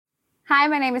Hi,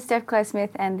 my name is Steph Claire Smith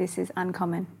and this is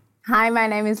Uncommon. Hi, my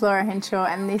name is Laura Henshaw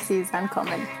and this is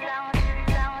Uncommon.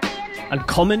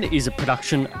 Uncommon is a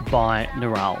production by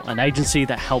Neural, an agency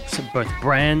that helps both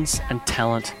brands and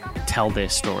talent tell their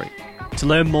story. To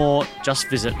learn more, just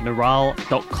visit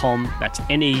neural.com. That's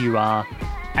NEURALLE.com.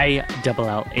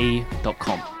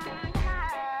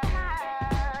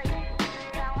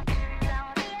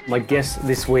 My guests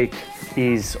this week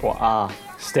are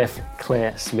Steph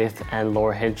Claire Smith and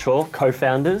Laura Henshaw,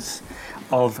 co-founders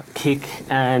of Kik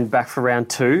and Back for Round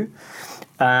 2.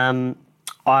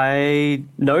 I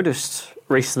noticed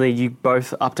recently you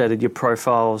both updated your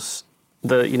profiles,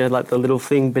 the little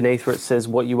thing beneath where it says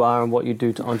what you are and what you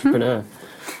do to entrepreneur.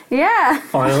 Yeah.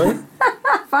 Finally?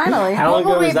 Finally. How long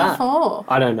ago was that? Before?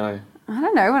 I don't know. I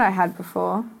don't know what I had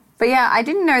before. But yeah, I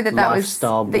didn't know that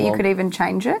Lifestyle that you blog. could even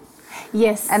change it.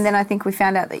 Yes. And then I think we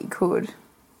found out that you could.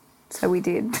 So we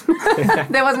did.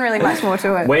 There wasn't really much more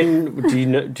to it. When do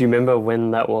you remember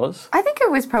when that was? I think it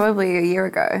was probably a year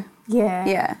ago. Yeah.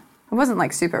 Yeah. It wasn't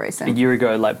like super A recent. year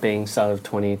ago, like being start of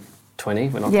 2020,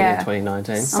 we're not Yeah. thinking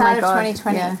 2019. Start of God,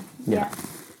 2020. yeah. Yeah.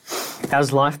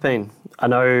 How's life been? I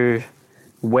know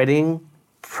wedding,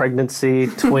 pregnancy,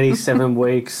 27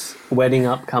 weeks, wedding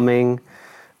upcoming.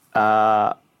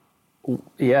 How's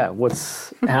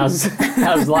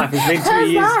life? It's been 2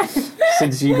 years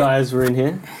since you guys were in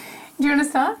here. Do you want to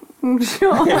start?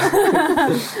 Sure.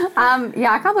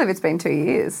 I can't believe it's been 2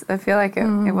 years. I feel like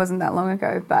it wasn't that long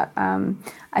ago. But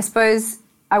I suppose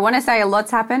I want to say a lot's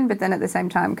happened, but then at the same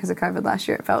time, because of COVID last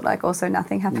year, it felt like also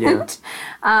nothing happened.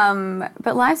 Yeah.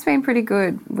 But life's been pretty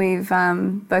good. We've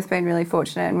both been really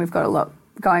fortunate and we've got a lot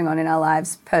going on in our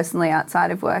lives personally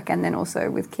outside of work, and then also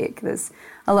with Kik. There's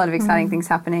a lot of exciting things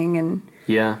happening, and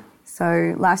Yeah.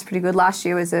 so life's pretty good. Last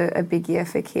year was a big year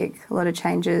for Kik, a lot of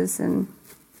changes and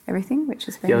everything, which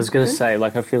has been Yeah, I was going to good. say,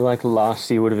 I feel like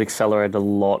last year would have accelerated a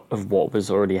lot of what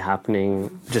was already happening.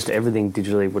 Just everything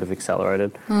digitally would have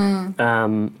accelerated.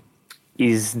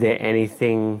 Is there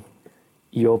anything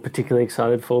you're particularly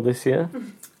excited for this year?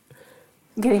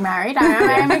 Getting married.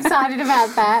 I am excited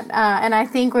about that. And I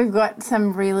think we've got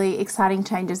some really exciting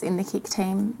changes in the Kik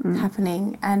team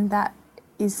happening, and that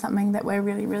is something that we're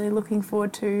really, really looking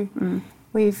forward to.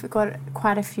 We've got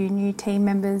quite a few new team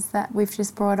members that we've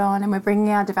just brought on, and we're bringing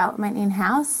our development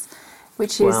in-house,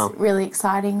 which is really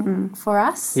exciting for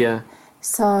us. Yeah.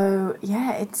 So,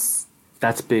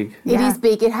 That's big. It is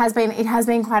big. It has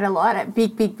been quite a lot. A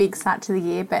big start to the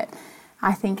year, but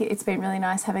I think it's been really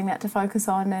nice having that to focus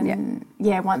on. And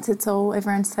once it's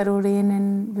everyone's settled in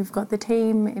and we've got the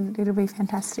team, it'll be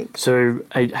fantastic. So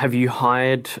have you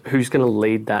hired, who's going to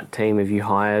lead that team? Have you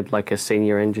hired a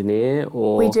senior engineer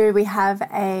or? We do. We have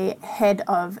a head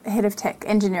of tech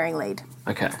engineering lead.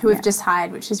 Okay. Who we've just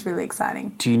hired, which is really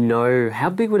exciting. Do you know, how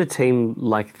big would a team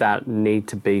like that need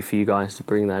to be for you guys to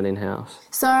bring that in-house?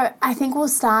 So I think we'll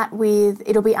start with,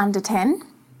 it'll be under 10.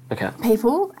 Okay.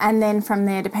 People, and then from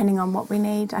there, depending on what we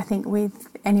need, I think with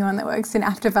anyone that works in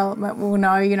app development will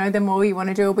know, the more you want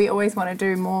to do, we always want to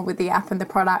do more with the app and the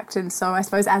product, and so I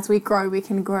suppose as we grow, we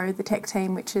can grow the tech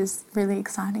team, which is really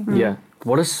exciting. Yeah.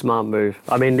 What a smart move.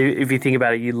 I mean, if you think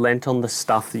about it, you lent on the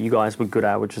stuff that you guys were good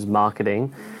at, which is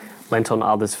marketing, lent on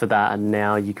others for that, and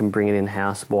now you can bring it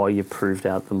in-house while you've proved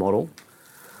out the model.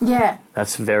 Yeah.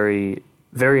 That's very,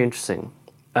 very interesting.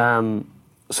 So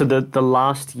the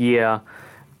last year,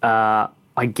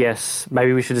 I guess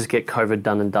maybe we should just get COVID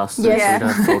done and dusted so we don't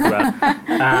have to talk about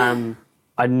it.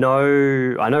 I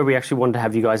know we actually wanted to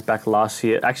have you guys back last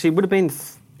year. Actually,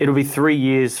 it'll be 3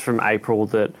 years from April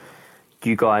that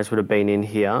you guys would have been in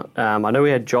here. I know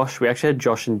we actually had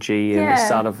Josh and G in the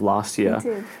start of last year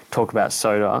talk about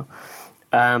soda.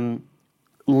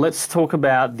 Let's talk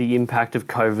about the impact of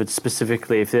COVID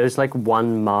specifically. If there's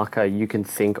one marker you can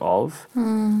think of,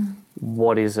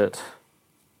 what is it?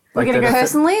 We're going to go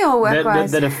personally or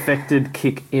work-wise? That affected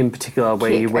Kik in particular,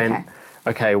 where Kik, you went,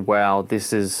 okay, wow,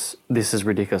 this is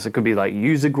ridiculous. It could be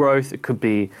user growth, it could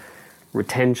be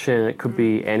retention, it could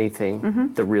be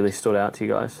anything that really stood out to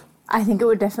you guys. I think it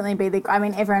would definitely be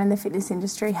everyone in the fitness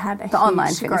industry had a huge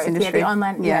online growth. fitness industry. Yeah, the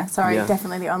online,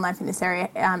 definitely the online fitness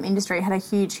industry had a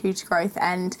huge growth,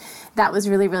 and that was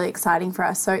really, really exciting for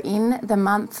us. So in the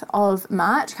month of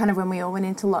March, kind of when we all went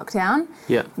into lockdown,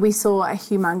 we saw a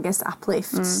humongous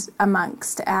uplift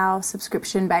amongst our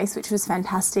subscription base, which was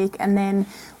fantastic. And then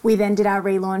we did our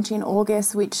relaunch in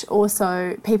August, which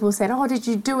also people said, "Oh, did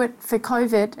you do it for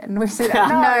COVID?" And we said,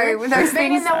 "No, those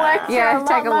been in the work for a lot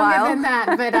take a longer while than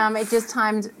that." But it just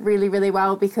timed really, really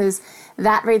well, because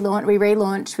that we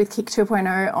relaunched with Kik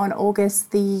 2.0 on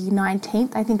August the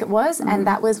 19th, I think it was, and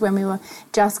that was when we were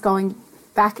just going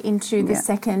back into the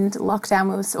second lockdown.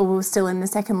 We were still in the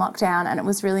second lockdown, and it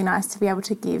was really nice to be able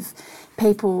to give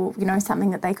people, you know,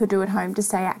 something that they could do at home to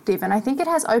stay active. And I think it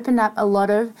has opened up a lot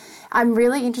of, I'm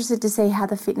really interested to see how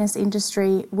the fitness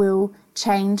industry will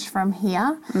change from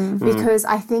here, because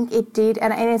I think it did,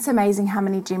 and it's amazing how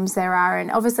many gyms there are,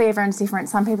 and obviously everyone's different.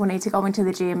 Some people need to go into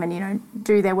the gym and, you know,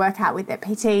 do their workout with their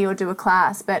PT or do a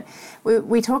class, but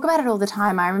we talk about it all the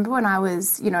time. I remember when I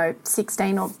was, you know,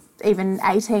 16 or even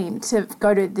 18 to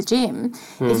go to the gym,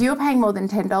 if you were paying more than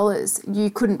 $10, you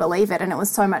couldn't believe it, and it was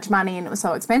so much money and it was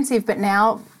so expensive. But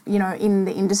now, you know, in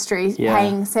the industry,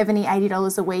 paying $70,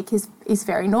 $80 a week is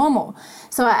very normal.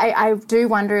 So I do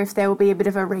wonder if there will be a bit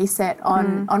of a reset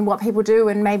on what people do,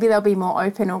 and maybe they'll be more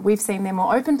open, or we've seen they're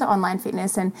more open to online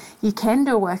fitness, and you can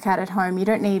do a workout at home. You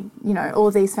don't need, you know, all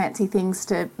these fancy things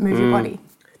to move your body.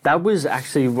 That was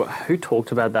actually, who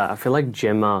talked about that? I feel like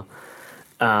Gemma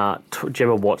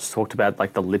Watts talked about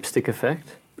like the lipstick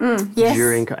effect. Yes.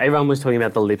 Everyone was talking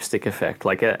about the lipstick effect,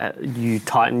 like you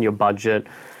tighten your budget.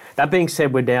 That being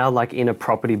said, we're now like in a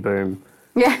property boom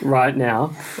right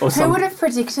now. Who would have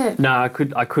predicted? No, I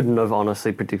couldn't have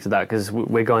honestly predicted that, because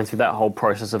we're going through that whole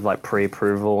process of like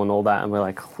pre-approval and all that, and we're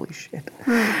like, holy shit.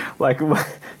 Like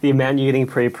the amount you're getting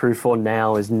pre-approved for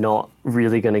now is not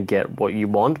really going to get what you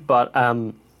want. But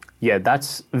yeah,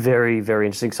 that's very, very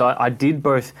interesting. So I did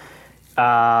both.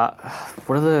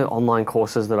 What are the online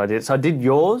courses that I did? So I did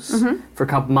yours for a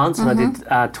couple months, and I did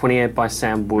 28 by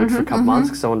Sam Wood for a couple months,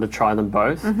 because I wanted to try them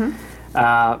both.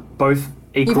 Both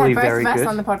equally very good. You've had both of us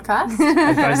on the podcast.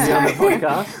 And both on the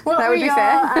podcast. That would be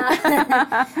fair.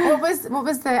 What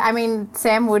was the? I mean,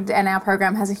 Sam Wood and our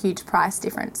program has a huge price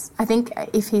difference. I think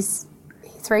if he's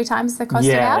 3 times the cost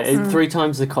of ours. Yeah, 3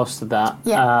 times the cost of that.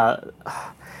 Yeah.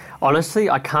 Honestly,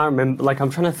 I can't remember. Like,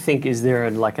 I'm trying to think, is there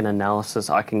an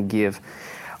analysis I can give?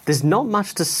 There's not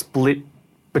much to split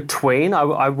between.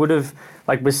 I would have,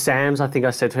 like with Sam's, I think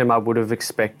I said to him I would have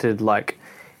expected like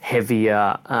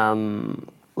heavier,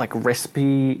 like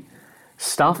recipe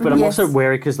stuff. But I'm also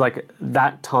wary, because like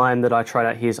that time that I tried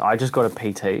out his, I just got a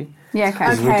PT. Yeah, okay.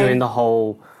 Because we're doing the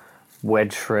whole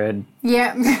wedge shred.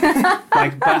 Yeah.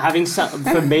 Like, but having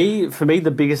for me, the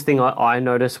biggest thing I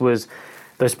noticed was,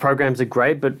 those programs are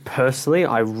great, but personally,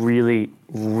 I really,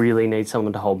 really need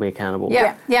someone to hold me accountable.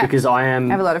 Yeah. Because I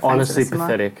am honestly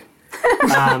pathetic.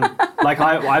 Like,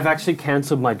 I've actually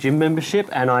cancelled my gym membership,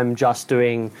 and I'm just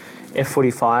doing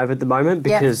F45 at the moment,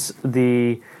 because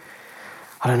the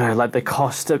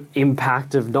cost of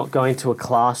impact of not going to a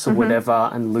class or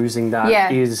whatever and losing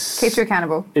that is... keeps you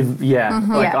accountable.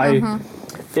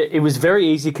 It was very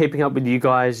easy keeping up with you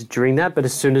guys during that, but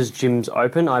as soon as gyms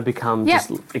open, I become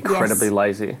just incredibly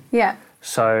lazy. Yeah.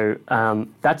 So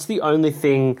that's the only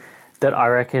thing that I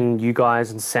reckon you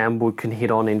guys and Sam Wood can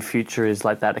hit on in future, is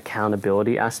like that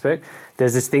accountability aspect.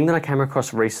 There's this thing that I came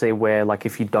across recently where, like,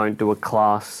 if you don't do a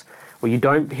class or you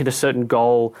don't hit a certain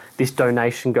goal, this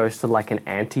donation goes to like an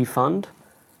anti-fund.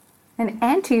 An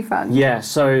anti-fund? Yeah,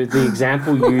 so the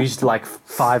example used like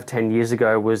 5-10 years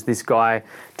ago was this guy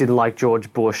didn't like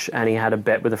George Bush, and he had a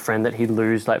bet with a friend that he'd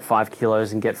lose like 5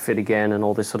 kilos and get fit again and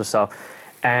all this sort of stuff.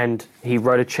 And he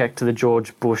wrote a check to the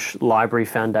George Bush Library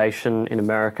Foundation in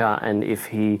America, and if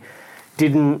he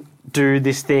didn't do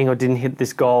this thing or didn't hit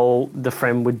this goal, the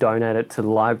friend would donate it to the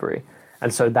library.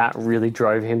 And so that really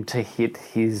drove him to hit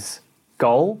his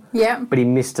goal. Yeah. But he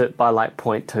missed it by like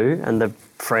 0.2, and the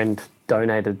friend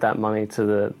donated that money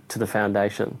to the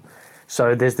foundation.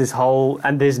 So there's this whole,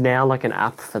 and there's now like an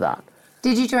app for that.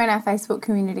 Did you join our Facebook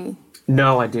community?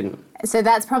 No, I didn't. So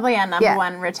that's probably our number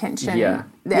one retention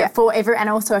for and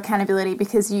also accountability,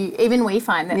 because even we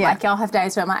find that like I'll have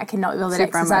days where I'm like, I cannot be bothered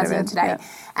exercising today.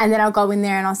 And then I'll go in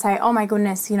there and I'll say, oh my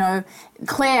goodness, you know,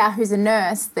 Claire, who's a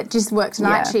nurse that just worked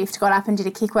night shift, got up and did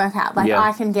a kick workout. Like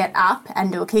I can get up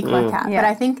and do a kick workout. But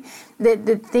I think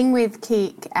the thing with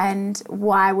kick, and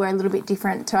why we're a little bit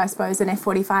different to, I suppose, an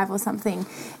F45 or something,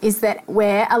 is that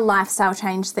we're a lifestyle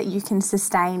change that you can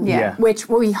sustain, which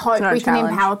we hope we can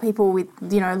empower people with,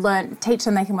 you know, teach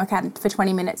them they can work out for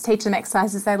 20 minutes, teach them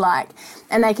exercises they like,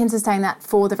 and they can sustain that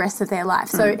for the rest of their life.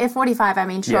 So F45, I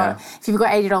mean, sure, if you've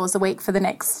got $80 a week for the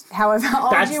next however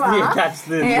old you are, that's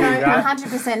the thing, right?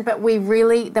 100%, but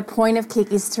the point of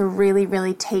kick is to really,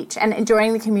 really teach, and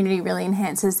joining the community really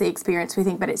enhances the experience, we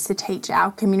think, but it's to teach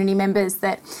our community members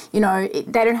that, you know,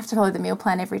 they don't have to follow the meal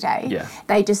plan every day. Yeah.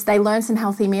 They learn some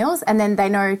healthy meals, and then they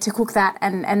know to cook that,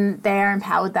 and they are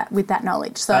empowered with that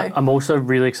knowledge. So I'm also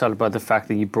really excited by the fact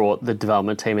that you brought the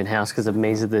development team in-house, because it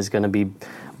means that there's going to be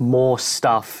more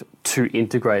stuff to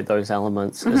integrate those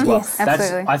elements as well. Yes,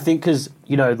 absolutely. I think, because,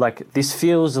 you know, like, this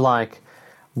feels like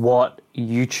what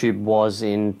YouTube was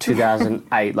in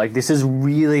 2008. Like, this is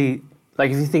really,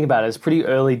 like, if you think about it, it's pretty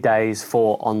early days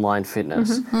for online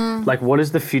fitness. Like, what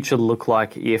does the future look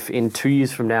like if in 2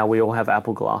 years from now we all have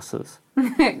Apple glasses?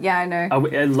 Yeah, I know.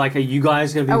 Are you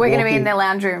guys going to be we going to be in the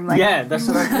lounge room? Like, yeah, that's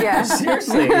what yeah.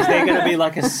 Seriously, is there going to be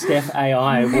like a Steph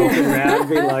AI walking around and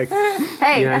be like,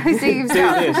 hey, I see you've do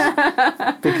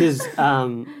this? Because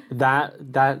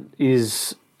that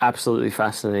is absolutely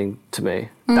fascinating to me.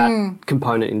 That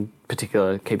component in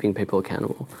particular, keeping people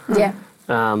accountable. Yeah.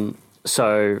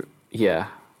 So, yeah,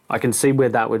 I can see where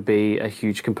that would be a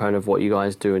huge component of what you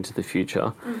guys do into the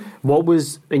future. What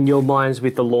was in your minds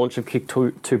with the launch of Kick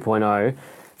 2.0?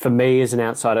 For me as an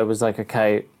outsider, it was like,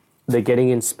 okay, they're getting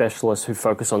in specialists who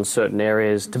focus on certain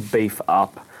areas to beef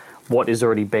up what is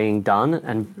already being done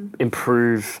and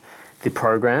improve the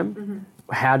program.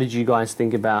 How did you guys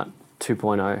think about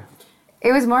 2.0?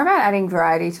 It was more about adding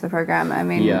variety to the program. I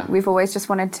mean, we've always just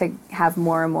wanted to have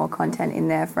more and more content in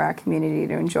there for our community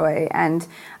to enjoy, and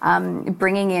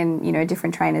bringing in, you know,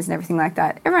 different trainers and everything like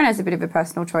that. Everyone has a bit of a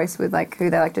personal choice with like who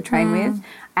they like to train with,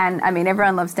 and I mean,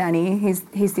 everyone loves Danny.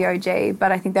 He's the OG,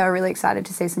 but I think they were really excited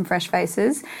to see some fresh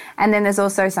faces. And then there's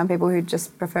also some people who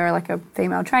just prefer like a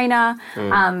female trainer.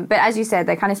 But as you said,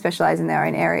 they kind of specialize in their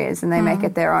own areas and they make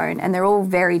it their own, and they're all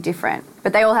very different.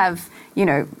 But they all have, you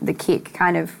know, the Kick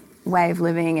kind of way of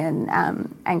living and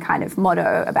kind of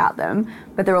motto about them,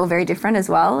 but they're all very different as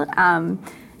well.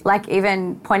 Like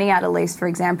even pointing out Elise, for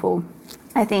example,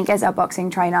 I think as our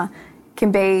boxing trainer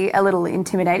can be a little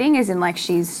intimidating, as in like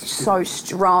she's so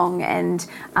strong and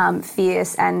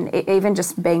fierce, and even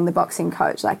just being the boxing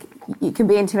coach, like it can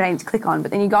be intimidating to click on,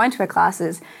 but then you go into her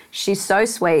classes, she's so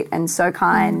sweet and so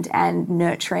kind and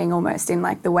nurturing almost in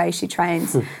like the way she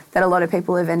trains that a lot of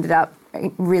people have ended up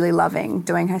really loving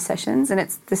doing her sessions. And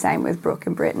it's the same with Brooke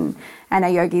and Britt and our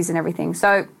yogis and everything.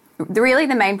 So really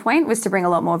the main point was to bring a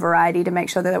lot more variety, to make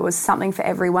sure that there was something for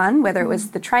everyone, whether it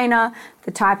was the trainer,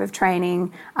 the type of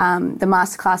training, the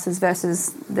masterclasses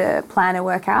versus the planner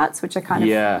workouts, which are kind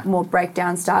of more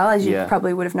breakdown style, as you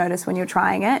probably would have noticed when you're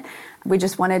trying it. We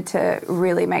just wanted to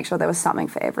really make sure there was something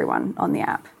for everyone on the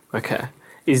app. Okay.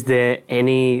 Is there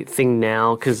anything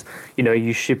now, because, you know,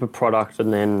 you ship a product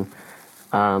and then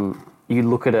you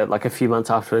look at it like a few months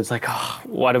after, it's like, oh,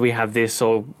 why do we have this?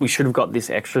 Or we should have got this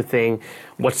extra thing.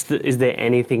 Is there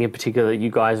anything in particular that you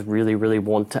guys really, really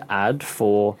want to add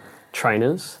for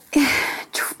trainers?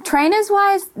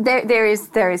 Trainers-wise, there is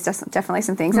definitely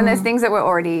some things, and there's things that we're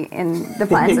already in the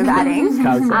plans of adding.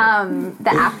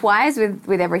 The app-wise,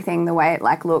 with everything, the way it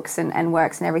like looks and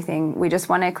works and everything, we just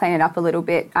want to clean it up a little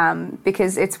bit,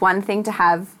 because it's one thing to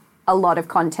have a lot of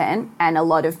content and a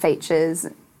lot of features.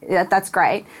 That's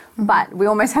great, but we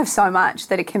almost have so much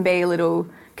that it can be a little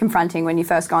confronting when you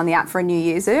first go on the app for a new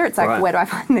user. It's like, where do I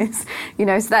find this? You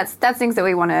know, so that's things that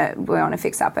we want to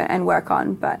fix up and work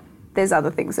on, but there's other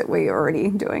things that we're already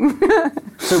doing.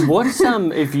 So what's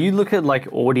if you look at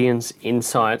like audience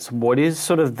insights, what is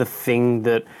sort of the thing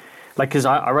that, like, because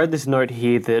I read this note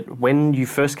here that when you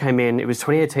first came in, it was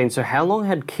 2018. So how long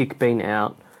had Kick been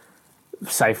out,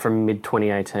 say from mid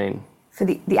 2018? For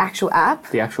the actual app?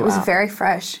 The actual app. It was very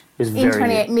fresh. In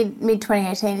mid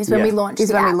 2018 is when we launched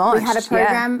the app. We had a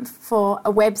program for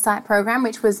a website program,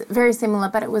 which was very similar,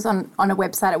 but it was on a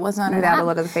website. It wasn't on without an app, a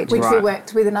lot of the features. Which we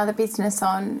worked with another business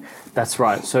on. That's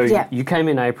right. So you came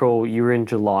in April, you were in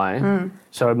July.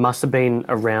 So it must have been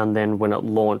around then when it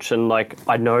launched. And like,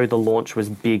 I know the launch was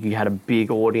big. You had a big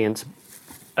audience.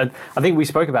 I think we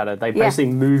spoke about it. They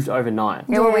basically moved overnight.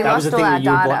 Yeah, well, we lost all our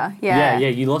data.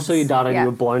 You lost all your data and you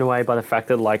were blown away by the fact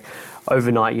that like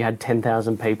overnight you had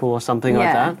 10,000 people or something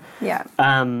like that. Yeah.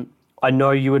 I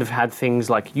know you would have had things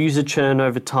like user churn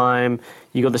over time.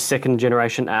 You got the second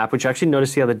generation app, which I actually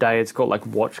noticed the other day. It's got like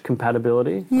watch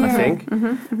compatibility, I think.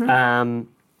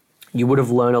 You would have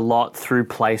learned a lot through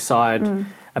Playside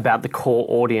about the core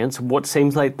audience. What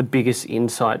seems like the biggest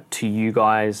insight to you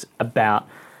guys about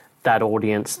that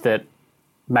audience that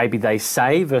maybe they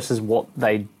say versus what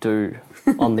they do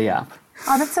on the app?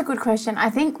 Oh, that's a good question. I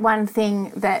think one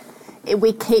thing that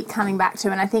we keep coming back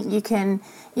to, and I think you can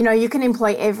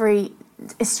employ every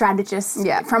strategist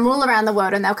from all around the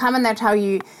world, and they'll come and they'll tell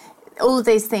you all of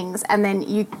these things, and then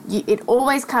it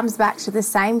always comes back to the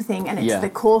same thing, and it's the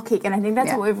core Kick. And I think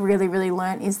that's what we've really, really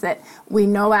learned, is that we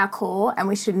know our core and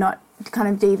we should not kind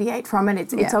of deviate from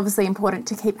it. It's obviously important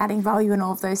to keep adding value and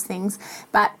all of those things.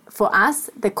 But for us,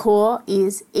 the core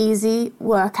is easy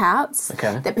workouts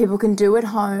that people can do at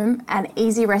home and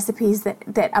easy recipes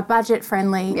that are budget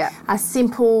friendly, are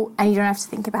simple, and you don't have to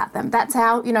think about them. That's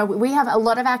how, we have a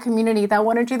lot of our community, they'll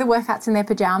want to do the workouts in their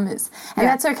pajamas, and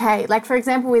that's okay. Like, for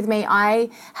example, with me, I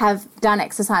have done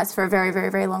exercise for a very, very,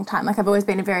 very long time. Like, I've always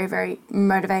been a very, very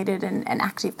motivated and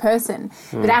active person.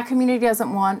 But our community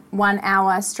doesn't want 1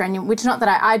 hour strenuous, which is not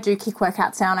that I do kick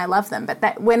workouts now and I love them, but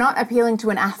that we're not appealing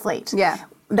to an athlete.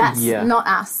 That's not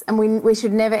us, and we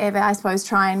should never ever, I suppose,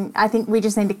 try and, I think we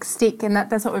just need to stick, and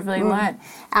that's what we've really learned.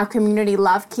 Our community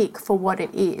love kick for what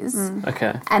it is,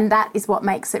 and that is what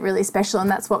makes it really special,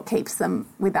 and that's what keeps them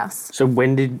with us. So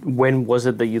when was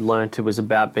it that you learned it was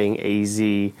about being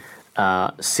easy,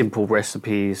 simple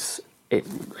recipes,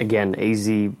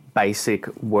 easy basic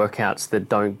workouts that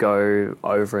don't go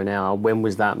over an hour? When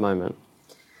was that moment?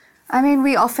 I mean,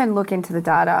 we often look into the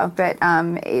data, but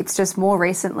it's just more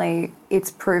recently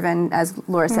it's proven, as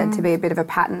Laura said, to be a bit of a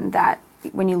pattern that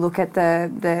when you look at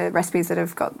the recipes that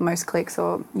have got most clicks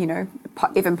or,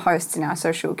 even posts in our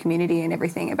social community and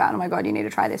everything about, oh my God, you need to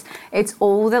try this. It's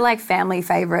all the like family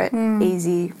favorite,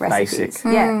 easy recipes.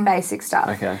 Basic. Basic stuff.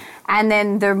 Okay. And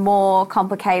then the more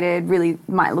complicated really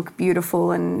might look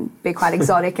beautiful and be quite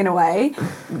exotic in a way.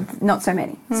 Not so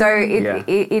many. So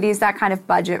it is that kind of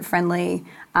budget-friendly,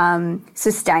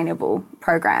 sustainable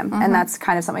program. And that's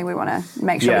kind of something we want to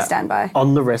make sure we stand by.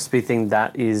 On the recipe thing,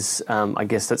 that is, I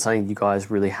guess that's something you guys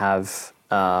really have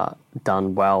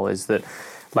done well, is that,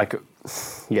 like,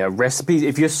 recipes,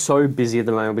 if you're so busy at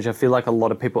the moment, which I feel like a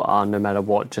lot of people are no matter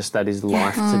what, just that is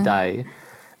life today.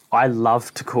 I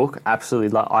love to cook,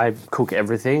 absolutely. I cook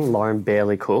everything. Lauren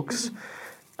barely cooks.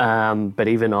 But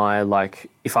even I, like,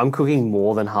 if I'm cooking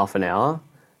more than half an hour,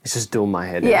 it's just doing my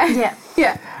head in.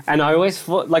 Yeah. And I always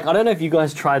thought, like, I don't know if you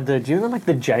guys tried do you know, like,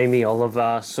 the Jamie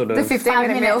Oliver sort of... The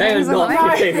 15-minute meal They are not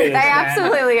 15 minutes. They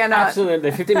absolutely are not. Absolutely.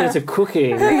 The 15 minutes of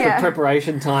cooking, the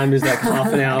preparation time is like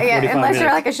half an hour, 45 minutes. Unless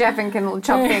you're like a chef and can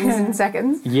chop things in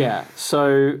seconds. Yeah.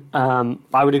 So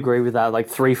I would agree with that. Like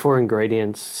 3-4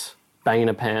 ingredients, bang in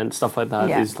a pan, stuff like that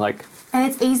is like... And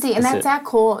it's easy, and that's our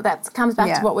core. That comes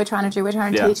back to what we're trying to do. We're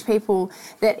trying to teach people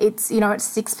that it's, at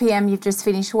 6 p.m. you've just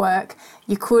finished work.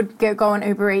 You could go on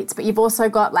Uber Eats, but you've also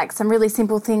got like some really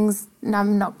simple things. No,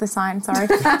 knock the sign, sorry.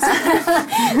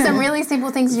 Some really simple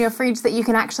things in your fridge that you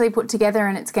can actually put together,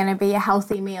 and it's going to be a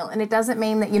healthy meal. And it doesn't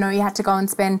mean that, you have to go and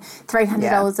spend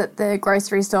 $300 at the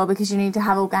grocery store because you need to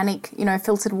have organic,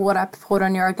 filtered water poured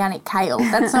on your organic kale.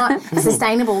 That's not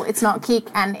sustainable. It's not kick,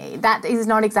 and that is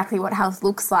not exactly what health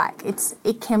looks like.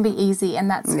 It can be easy, and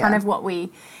that's kind of what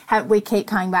we keep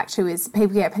coming back to is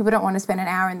people don't want to spend an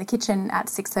hour in the kitchen at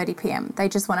 6:30 p.m. They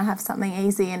just want to have something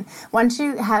easy. And once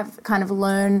you have kind of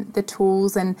learned the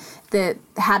tools and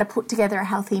how to put together a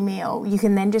healthy meal, you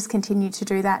can then just continue to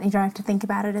do that and you don't have to think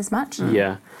about it as much.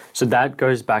 Yeah. So that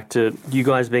goes back to you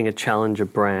guys being a challenger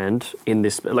brand in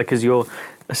this, like, because you're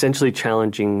essentially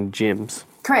challenging gyms.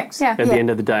 Correct. Yeah. At the end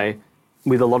of the day,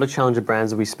 with a lot of challenger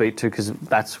brands that we speak to, because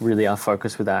that's really our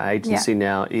focus with our agency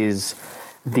now, is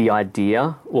the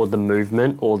idea or the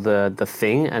movement or the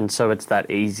thing. And so it's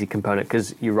that easy component,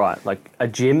 because you're right, like a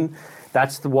gym,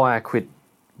 that's why I quit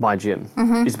my gym,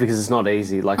 is because it's not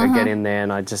easy. Like I get in there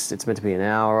and it's meant to be an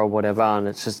hour or whatever, and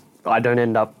it's just, I don't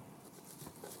end up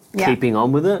keeping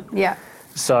on with it. Yeah.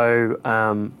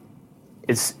 So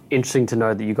it's interesting to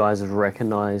know that you guys have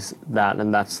recognised that,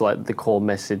 and that's like the core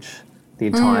message the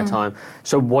entire time.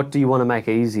 So what do you want to make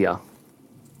easier?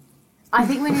 I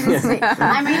think we need to see.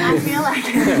 I mean, I feel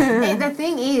like the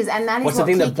thing is, and that is what's what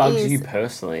the thing kick that bugs is you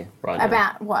personally right now?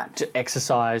 About what? To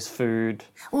exercise, food.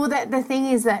 Well, the thing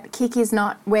is that kick is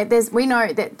not where we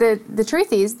know that the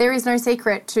truth is there is no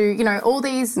secret to, all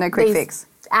these... No quick fix.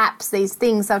 Apps, these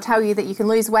things, they'll tell you that you can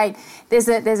lose weight. There's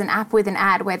an app with an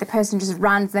ad where the person just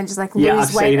runs and then just like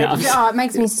lose weight. It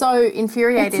makes me so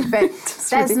infuriated. But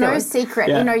there's ridiculous. No secret.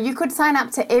 Yeah. You could sign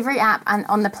up to every app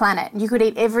on the planet. You could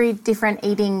eat every different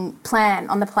eating plan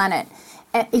on the planet.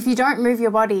 If you don't move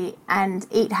your body and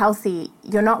eat healthy,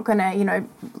 you're not going to,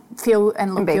 feel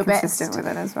and look your best. Be consistent with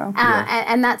it as well.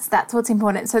 And that's what's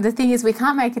important. So the thing is, we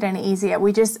can't make it any easier.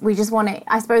 We just want to,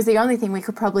 I suppose the only thing we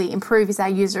could probably improve is our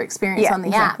user experience on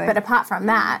the app. But apart from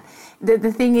that,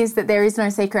 the thing is that there is no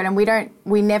secret, and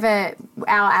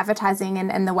our advertising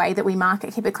and the way that we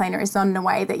market Keep It Cleaner is not in a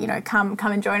way that, come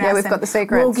and join us. Yeah, we've got the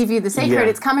secret. We'll give you the secret. Yeah.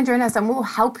 It's come and join us and we'll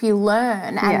help you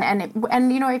learn.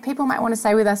 And people might want to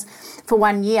stay with us for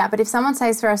 1 year, but if someone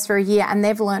stays for us for a year and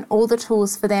they've learned all the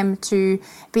tools for them to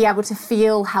be able to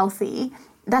feel healthy,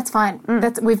 that's fine.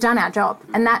 We've done our job,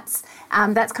 and that's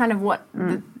kind of what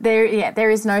there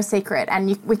is no secret,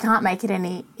 and we can't make it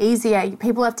any easier.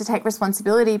 People have to take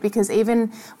responsibility, because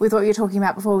even with what you're talking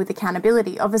about before with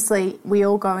accountability, obviously we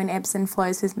all go in ebbs and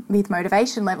flows with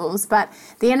motivation levels, but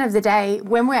at the end of the day,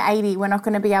 when we're 80, we're not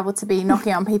going to be able to be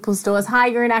knocking on people's doors. Hi,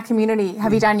 you're in our community.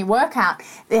 Have you done your workout?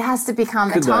 There has to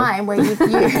become a time where you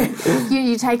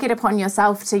take it upon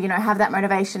yourself to have that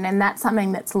motivation, and that's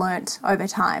something that's learnt over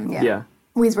time. Yeah.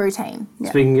 With routine.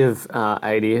 Speaking of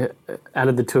 80, out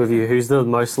of the two of you, who's the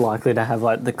most likely to have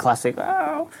like the classic,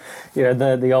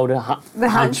 the older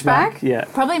hunchback? Yeah.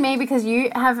 Probably me, because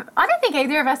you have, I don't think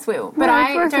either of us will, but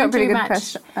I don't do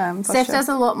much. Steph does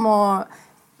a lot more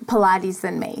Pilates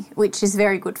than me, which is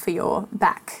very good for your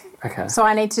back. Okay. So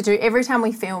I need to do, every time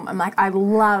we film, I'm like, I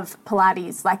love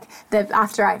Pilates. Like,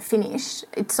 after I finish,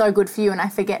 it's so good for you, and I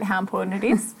forget how important it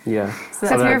is. Yeah. So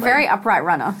you're a very upright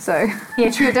runner, so yeah,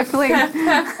 true. Definitely.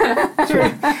 True.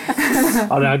 I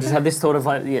don't know, I just had this thought of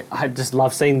I just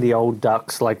love seeing the old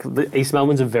ducks. Like, East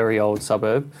Melbourne's a very old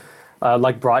suburb.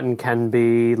 Like Brighton can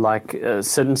be, like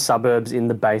certain suburbs in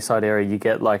the Bayside area, you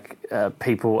get like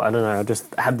people, I don't know, I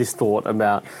just had this thought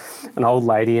about an old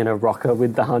lady in a rocker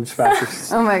with the hunchback.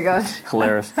 Oh my gosh.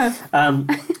 Hilarious.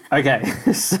 Okay,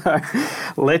 so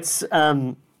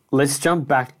let's jump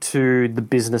back to the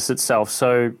business itself.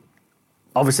 So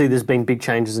obviously there's been big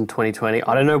changes in 2020.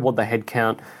 I don't know what the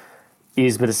headcount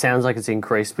is, but it sounds like it's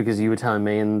increased, because you were telling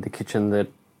me in the kitchen that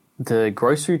the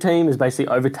grocery team has basically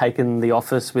overtaken the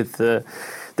office with the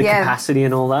capacity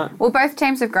and all that. Well, both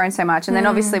teams have grown so much, and then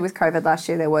obviously with COVID last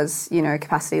year there was,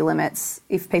 capacity limits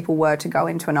if people were to go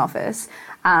into an office.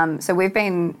 So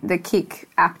the Kick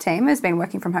app team has been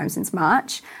working from home since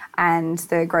March, and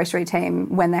the grocery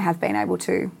team, when they have been able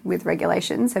to with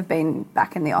regulations, have been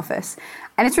back in the office.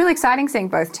 And it's really exciting seeing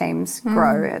both teams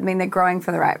grow. I mean, they're growing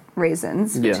for the right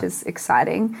reasons, which is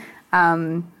exciting.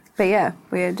 But yeah,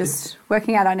 we're just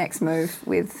working out our next move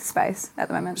with space at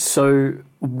the moment. So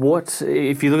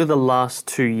if you look at the last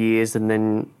 2 years and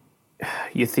then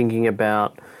you're thinking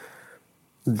about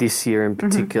this year in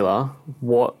particular,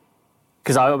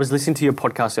 because I was listening to your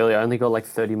podcast earlier, I only got like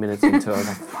 30 minutes into it. I was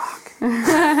like, fuck.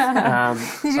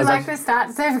 Did you like the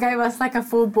start? Steph gave us like a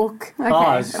full book. Okay.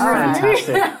 Oh, it was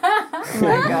fantastic. Oh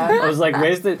my God. I was like,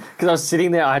 because I was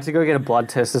sitting there, I had to go get a blood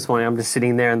test this morning. I'm just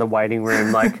sitting there in the waiting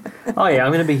room like, oh yeah,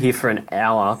 I'm going to be here for an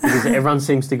hour, because everyone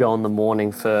seems to go in the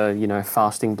morning for,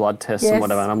 fasting blood tests and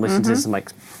whatever. And I'm listening to this and I'm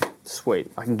like,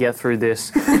 sweet, I can get through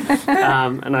this.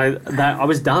 And I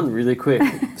was done really quick.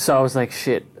 So I was like,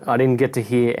 shit, I didn't get to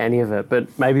hear any of it.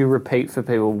 But maybe repeat for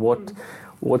people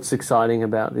what's exciting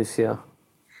about this year.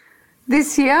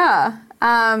 This year?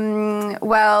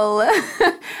 Well,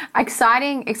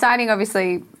 exciting.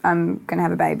 Obviously, I'm going to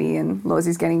have a baby, and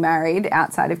Lawsie's getting married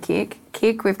outside of Kick.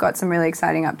 We've got some really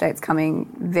exciting updates coming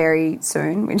very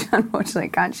soon, which unfortunately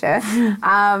can't share.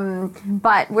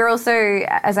 But we're also,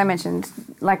 as I mentioned,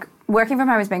 like, working from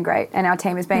home has been great, and our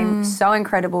team has been so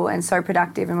incredible and so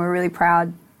productive, and we're really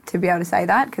proud to be able to say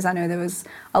that, because I know there was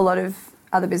a lot of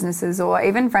other businesses or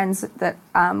even friends that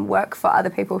work for other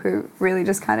people who really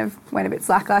just kind of went a bit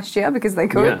slack last year because they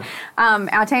could. Yeah.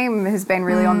 Our team has been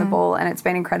really on the ball, and it's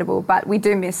been incredible, but we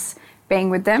do miss being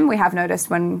with them. We have noticed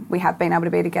when we have been able to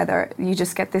be together, you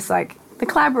just get this, like, the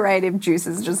collaborative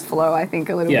juices just flow, I think,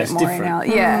 a little bit more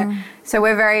different. in our... So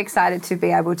we're very excited to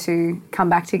be able to come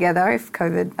back together if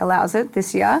COVID allows it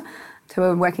this year. So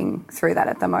we're working through that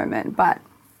at the moment, but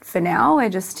for now, we're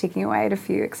just ticking away at a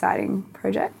few exciting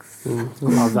projects. I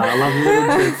love that. I love little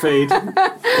drip feed.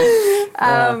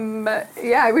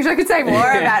 Yeah, I wish I could say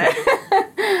more about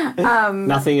it.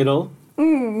 Nothing at all?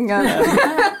 No.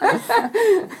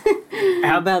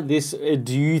 How about this?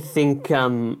 Do you think,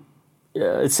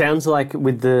 it sounds like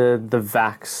with the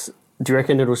vax, do you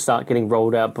reckon it'll start getting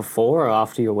rolled out before or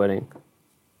after your wedding?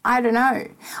 I don't know.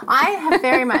 I have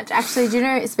very much, actually, do you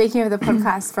know, speaking of the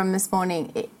podcast from this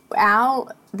morning,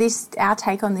 our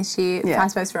take on this year, I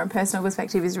suppose from a personal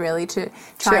perspective, is really to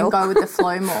try and go with the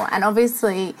flow more. And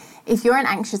obviously, if you're an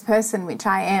anxious person, which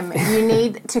I am, you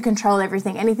need to control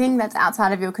everything. Anything that's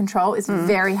outside of your control is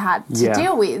very hard to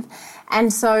deal with.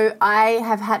 And so I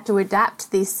have had to adapt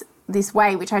this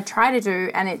way, which I try to do,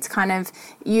 and it's kind of,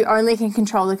 you only can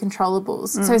control the controllables.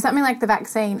 So something like the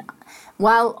vaccine,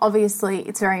 while obviously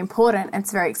it's very important,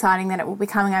 it's very exciting that it will be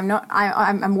coming.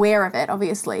 I'm aware of it,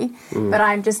 obviously, but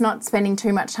I'm just not spending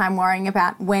too much time worrying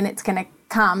about when it's going to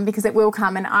come, because it will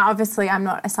come. And obviously I'm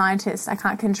not a scientist. I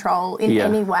can't control in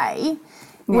any way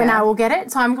when I will get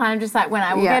it. So I'm kind of just like, when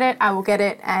I will get it, I will get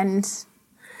it. And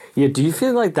Yeah, do you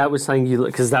feel like that was something you...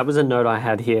 Because that was a note I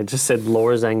had here. It just said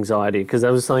Laura's anxiety, because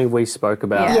that was something we spoke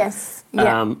about. Yeah. Yes.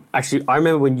 Yeah. Actually, I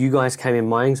remember when you guys came in,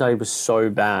 my anxiety was so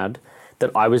bad that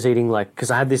I was eating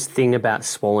because I had this thing about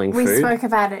swallowing food. We spoke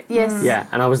about it, yes. Yeah,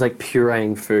 and I was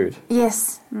pureeing food.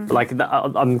 Yes.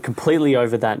 I'm completely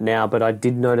over that now, but I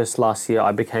did notice last year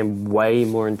I became way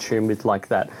more in tune with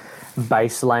that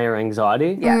base layer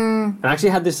anxiety. Yeah. And I actually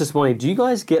had this morning. Do you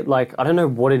guys get I don't know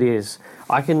what it is.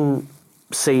 I can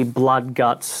see blood,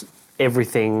 guts,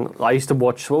 everything. I used to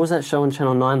watch, what was that show on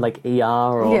Channel 9, ER,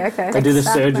 or they do the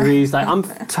surgeries. I'm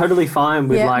totally fine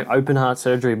with open heart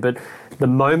surgery, but the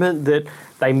moment that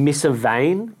they miss a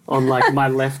vein on my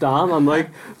left arm, I'm like,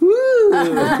 woo!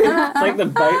 It's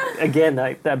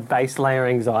that base layer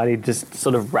anxiety just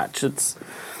sort of ratchets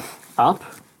up.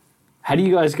 How do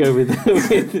you guys go with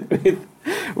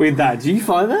that? Do you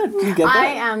find that? Do you get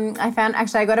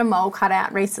that? I got a mole cut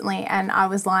out recently, and I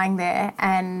was lying there,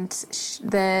 and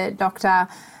the doctor,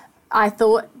 I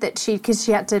thought that because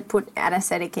she had to put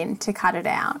anaesthetic in to cut it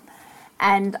out,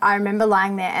 and I remember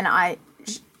lying there, and I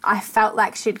felt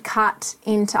like she'd cut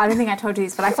into, I don't think I told you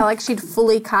this, but I felt like she'd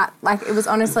fully cut, it was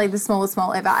honestly the smallest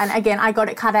mole ever. And again, I got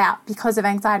it cut out because of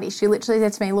anxiety. She literally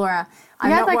said to me, Laura, I'm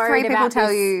not worried about this. 3 people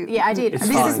tell you. Yeah, I did. This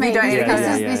is me.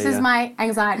 This is my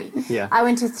anxiety. Yeah. I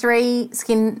went to 3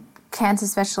 skin cancer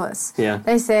specialists. Yeah.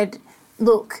 They said,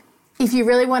 look, if you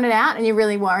really want it out and you're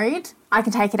really worried, I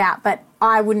can take it out, but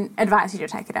I wouldn't advise you to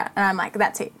take it out. And I'm like,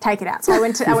 that's it, take it out. So I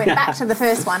went back to the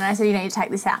first one, and I said, you need to take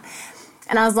this out.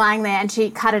 And I was lying there, and she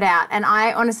cut it out, and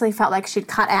I honestly felt like she'd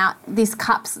cut out this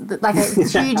cup's a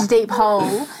huge deep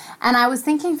hole. And I was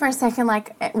thinking for a second,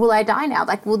 will I die now?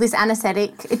 Will this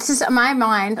anaesthetic? It's just my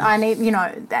mind. I need,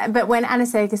 but when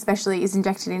anaesthetic especially is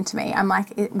injected into me, I'm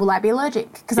like, will I be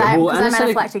allergic? Because I'm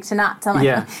anaphylactic to nuts. I'm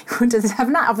like, does it have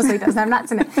nuts? Obviously, it doesn't have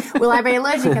nuts in it. Will I be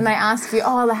allergic? And they ask you,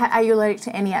 are you allergic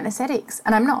to any anaesthetics?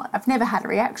 And I'm not. I've never had a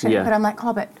reaction. Yeah. But I'm like,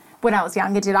 but when I was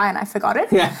younger, did I? And I forgot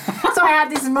it. Yeah. So I had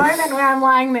this moment where I'm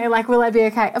lying there, will I be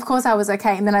okay? Of course I was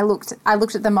okay. And then I looked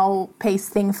at the mole piece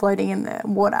thing floating in the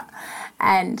water,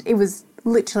 and it was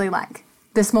literally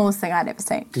the smallest thing I'd ever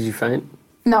seen. Did you faint?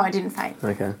 No, I didn't faint.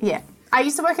 Okay. Yeah. I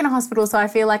used to work in a hospital, so I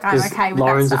feel like I'm okay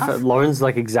with that stuff. Lauren's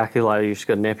exactly like you. She's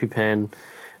got an EpiPen.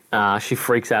 She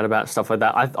freaks out about stuff like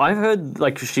that. I've heard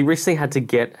she recently had to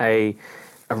get a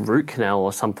root canal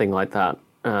or something like that.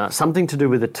 Something to do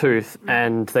with a tooth,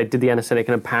 and they did the anaesthetic,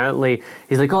 and apparently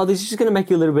he's like, this is just going to make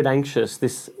you a little bit anxious,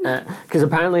 because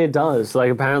apparently it does,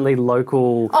 apparently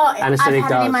local anaesthetic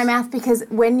does. I've had it in my mouth, because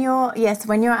when you're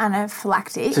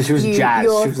anaphylactic, so she was jazzed.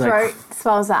 Your throat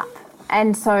swells up.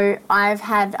 And so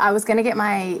I was going to get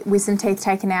my wisdom teeth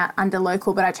taken out under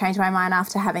local, but I changed my mind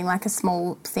after having a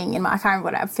small thing in my, I can't remember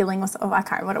what I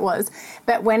can't remember what it was.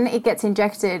 But when it gets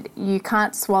injected, you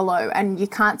can't swallow, and you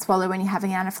can't swallow when you're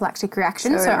having an anaphylactic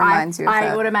reaction. So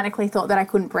I automatically thought that I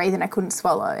couldn't breathe and I couldn't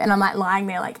swallow. And I'm lying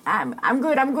there I'm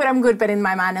good. But in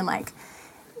my mind, I'm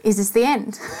is this the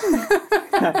end?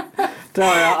 Don't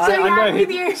worry, I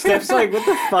know. Steph's what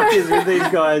the fuck is with these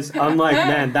guys? I'm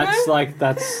man,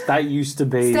 that used to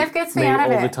be Steph gets me out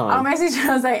of all it. the time. I'll message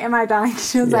her, I was am I dying?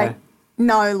 She was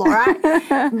no, Laura.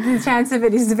 The chance of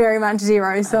it is very much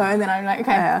 0. So, and then I'm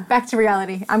okay, back to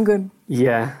reality. I'm good.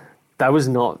 Yeah, that was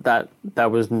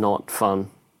not fun.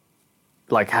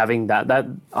 Having that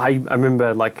I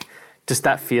remember just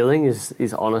that feeling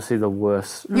is honestly the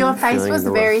worst. Your face was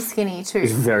very skinny too. It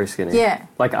was very skinny. Yeah.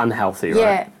 Unhealthy,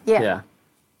 right? Yeah.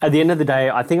 At the end of the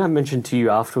day, I think I mentioned to you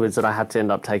afterwards that I had to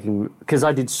end up taking, because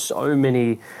I did so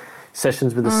many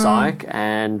sessions with the psych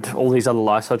and all these other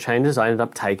lifestyle changes, I ended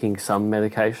up taking some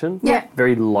medication. Yeah.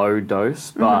 Very low dose,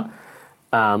 but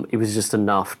it was just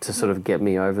enough to sort of get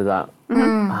me over that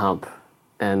hump.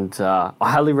 And I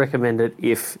highly recommend it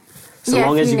so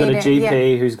long as you've got a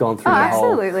GP who's gone through the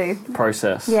whole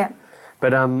process. Yeah.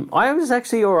 But I was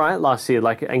actually all right last year,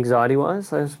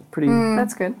 anxiety-wise. I was pretty...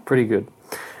 That's good. Pretty good.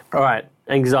 All right,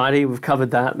 anxiety, we've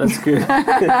covered that. That's good.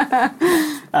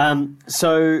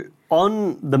 So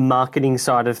on the marketing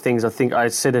side of things, I think I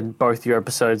said in both your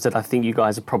episodes that I think you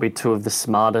guys are probably some of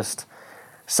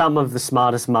the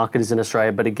smartest marketers in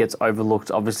Australia, but it gets overlooked,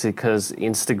 obviously, because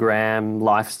Instagram,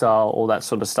 lifestyle, all that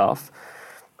sort of stuff.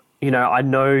 I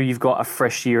know you've got a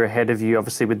fresh year ahead of you,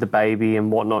 obviously, with the baby and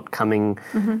whatnot coming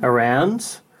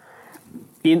around.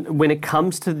 When it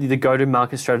comes to the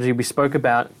go-to-market strategy, we spoke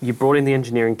about, you brought in the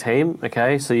engineering team,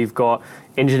 okay? So you've got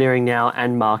engineering now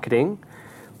and marketing.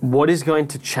 What is going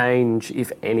to change,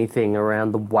 if anything,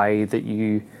 around the way that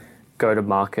you go to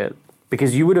market?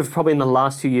 Because you would have probably in the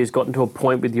last few years gotten to a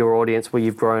point with your audience where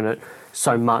you've grown it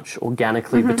so much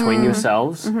organically between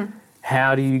yourselves.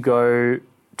 How do you go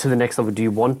to the next level? Do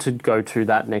you want to go to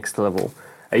that next level?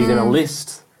 Are you going to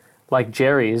list like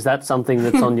Jerry? Is that something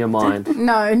that's on your mind?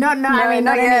 No. I mean,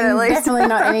 definitely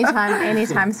not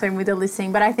anytime soon with the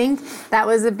listing. But I think that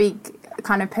was a big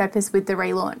kind of purpose with the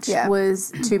relaunch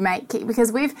was to make,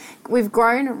 because we've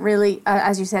grown really,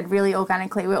 as you said, really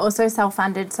organically. We're also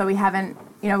self-funded, so we haven't,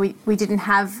 we didn't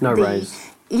have raise.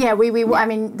 Yeah, I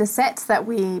mean, the sets that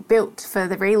we built for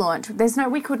the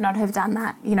relaunch, we could not have done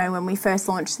that, when we first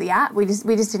launched the app. We just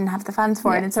didn't have the funds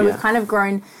for it. And so we've kind of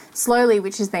grown slowly,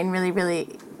 which has been really,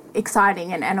 really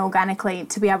exciting and organically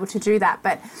to be able to do that.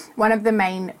 But one of the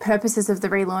main purposes of the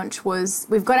relaunch was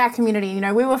we've got our community.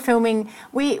 We were filming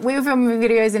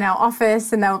videos in our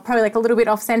office, and they were probably like a little bit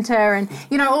off center, and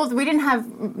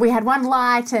we had one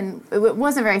light, and it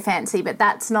wasn't very fancy, but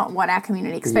that's not what our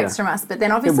community expects from us. But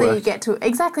then obviously you get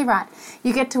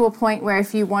to a point where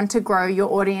if you want to grow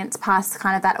your audience past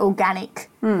kind of that organic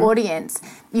audience,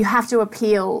 you have to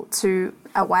appeal to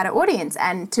a wider audience.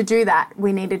 And to do that,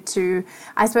 we needed to,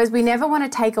 I suppose, we never want to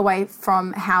take away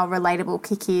from how relatable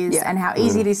Kik is and how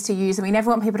easy it is to use. And we never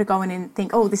want people to go in and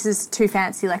think, oh, this is too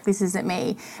fancy, like this isn't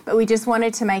me. But we just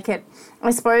wanted to make it,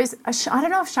 I suppose, I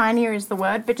don't know if shinier is the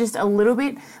word, but just a little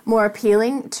bit more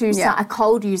appealing to a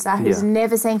cold user who's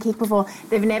never seen Kik before.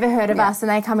 They've never heard of us, and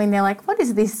they come in, they're like, what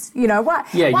is this? Why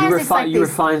you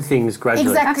refine things gradually.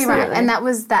 Exactly right. And that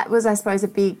was, I suppose, a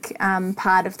big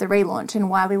part of the relaunch and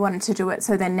why we wanted to do it.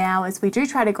 So then now, as we do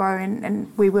try to grow,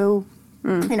 and we will,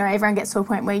 everyone gets to a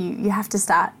point where you have to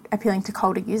start appealing to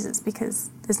colder users,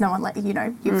 because there's no one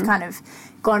you've kind of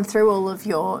gone through all of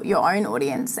your own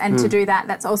audience. And to do that,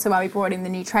 that's also why we brought in the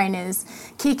new trainers.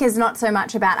 Kik is not so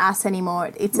much about us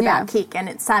anymore. It's about Kik, and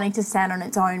it's starting to stand on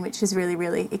its own, which is really,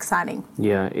 really exciting.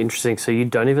 Yeah, interesting. So you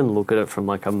don't even look at it from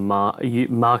like a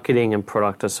marketing and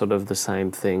product are sort of the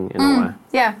same thing in a way.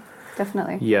 Yeah.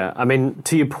 Definitely. Yeah. I mean,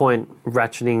 to your point,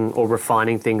 ratcheting or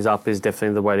refining things up is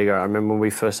definitely the way to go. I remember when we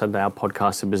first had our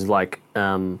podcast, it was like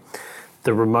the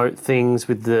remote things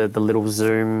with the little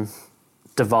Zoom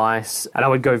device. And I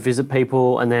would go visit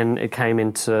people, and then it came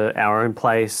into our own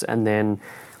place, and then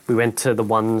we went to the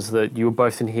ones that you were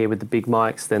both in here with the big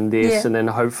mics, then this, and then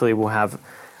hopefully we'll have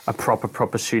a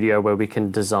proper studio where we can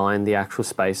design the actual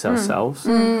space ourselves.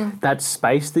 That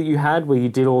space that you had where you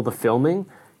did all the filming,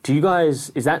 do you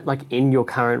guys, is that like in your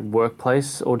current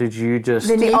workplace, or did you just...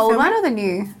 The old one or the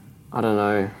new? I don't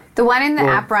know. The one in the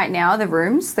app right now, the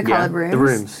rooms, the coloured rooms. The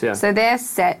rooms, yeah. So they're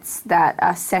sets that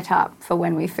are set up for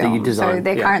when we film. That you design, so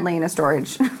they're currently in a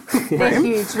storage They're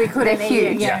huge. We couldn't They're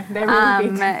huge. They're really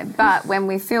big. But when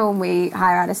we film, we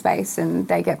hire out a space and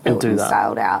they get built and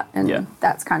styled out. And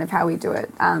that's kind of how we do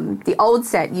it. The old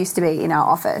set used to be in our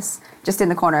office, just in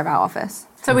the corner of our office.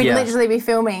 So we'd literally be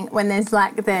filming when there's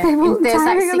like 6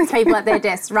 people at their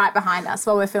desks right behind us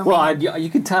while we're filming. Well,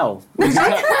 you could tell. You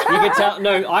could tell.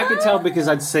 No, I could tell because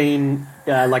I'd seen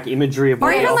like imagery of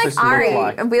what the office would look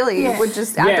like. And Billy would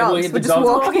just, our dogs would just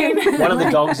walk in. One of the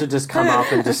dogs would just come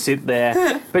up and just sit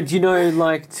there. But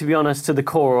to be honest, to the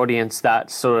core audience,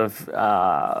 that sort of,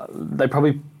 they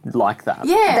probably like that.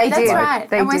 Yeah, they that's do.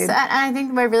 right. And I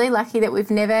think we're really lucky that we've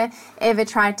never, ever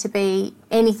tried to be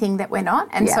anything that we're not.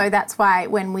 And so that's why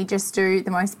when we just do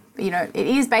the most, it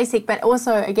is basic, but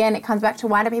also, again, it comes back to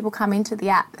why do people come into the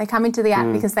app? They come into the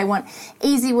app because they want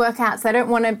easy workouts. They don't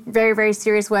want a very, very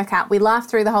serious workout. We laugh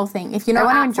through the whole thing. If you're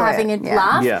not up for having a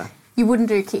laugh, you wouldn't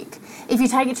do Kik. If you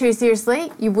take it too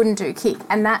seriously, you wouldn't do Kik.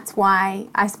 And that's why,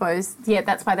 I suppose,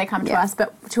 that's why they come to us,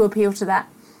 but to appeal to that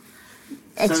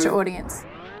extra audience.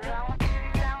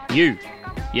 You.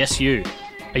 Yes, you.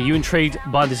 Are you intrigued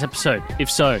by this episode?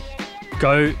 If so,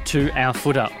 go to our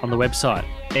footer on the website,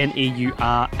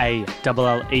 neurale.com,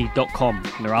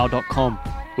 neurale.com.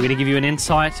 We're going to give you an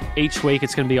insight. Each week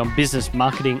it's going to be on business,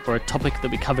 marketing, or a topic that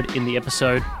we covered in the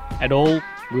episode. At all,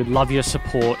 we would love your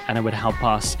support, and it would help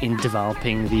us in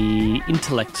developing the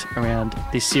intellect around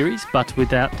this series. But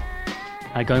without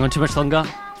going on too much longer,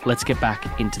 let's get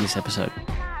back into this episode.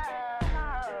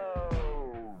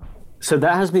 So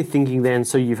that has me thinking then,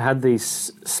 so you've had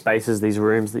these spaces, these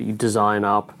rooms that you design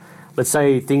up. Let's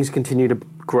say things continue to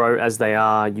grow as they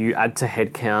are, you add to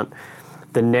headcount.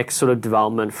 The next sort of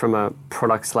development from a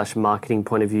product/marketing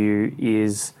point of view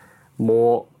is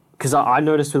more, because I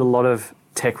noticed with a lot of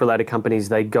tech-related companies,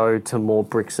 they go to more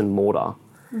bricks and mortar.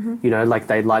 Like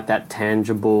they like that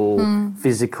tangible,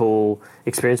 physical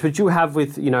experience, which you have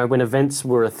with, when events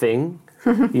were a thing,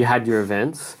 you had your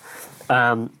events.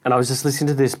 And I was just listening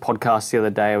to this podcast the other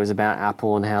day. It was about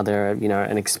Apple and how they're,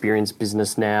 an experience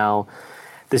business now.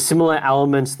 There's similar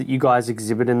elements that you guys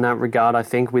exhibit in that regard, I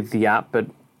think, with the app, but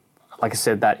like I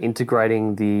said, that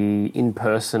integrating the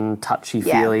in-person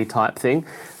touchy-feely type thing.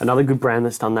 Another good brand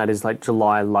that's done that is like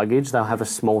July Luggage. They'll have a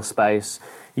small space.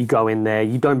 You go in there,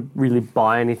 you don't really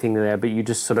buy anything there, but you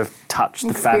just sort of touch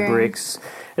the fabrics.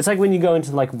 It's like when you go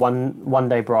into like one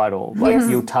day bridal, like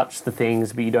you'll touch the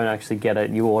things, but you don't actually get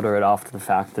it. You order it after the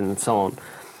fact and so on.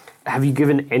 Have you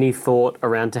given any thought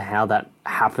around to how that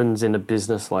happens in a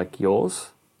business like yours?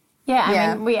 Yeah,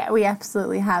 I mean, we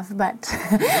absolutely have, but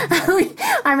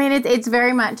it's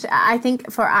very much, I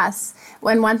think for us,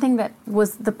 when one thing that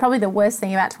was probably the worst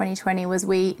thing about 2020 was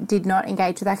we did not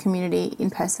engage with our community in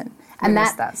person. And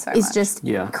that is just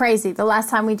crazy. The last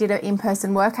time we did an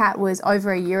in-person workout was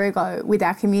over a year ago with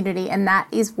our community, and that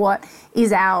is what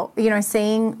is our,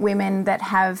 seeing women that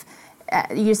have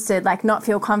used to like not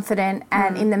feel confident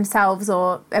and in themselves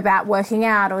or about working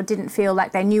out or didn't feel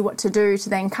like they knew what to do to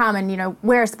then come and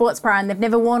wear a sports bra and they've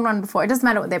never worn one before. It doesn't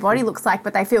matter what their body looks like,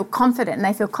 but they feel confident, and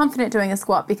they feel confident doing a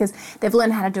squat because they've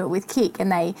learned how to do it with kick, and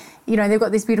they they've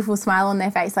got this beautiful smile on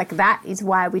their face. Like, that is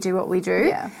why we do what we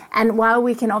do. And while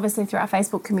we can obviously through our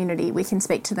Facebook community we can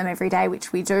speak to them every day,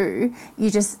 which we do,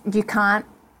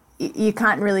 you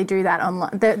can't really do that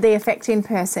online. The effect in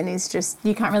person is just,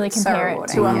 you can't really compare it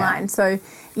to online. So,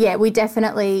 we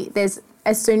definitely,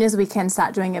 as soon as we can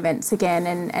start doing events again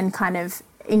and kind of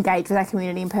engage with our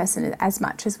community in person as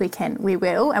much as we can, we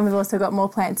will. And we've also got more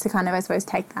plans to kind of, I suppose,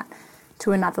 take that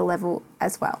to another level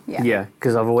as well. Yeah,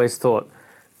 because I've always thought,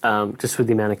 just with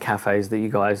the amount of cafes that you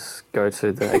guys go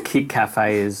to, the Kick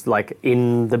Cafe is like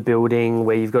in the building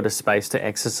where you've got a space to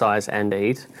exercise and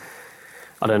eat.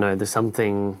 I don't know, there's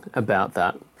something about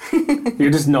that. You're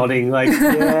just nodding like,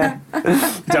 yeah.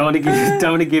 don't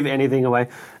want to give anything away.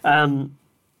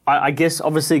 I guess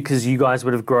obviously because you guys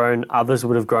would have grown, others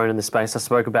would have grown in the space. I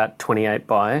spoke about 28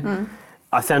 by.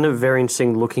 I found it very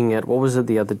interesting looking at, what was it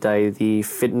the other day, the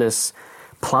Fitness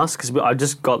Plus, because I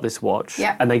just got this watch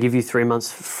and they give you 3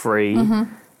 months free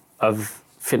of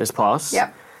Fitness Plus.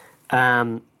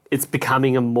 It's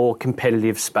becoming a more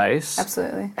competitive space.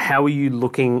 Absolutely. How are you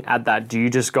looking at that? Do you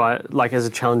just go, like as a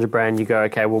challenger brand, you go,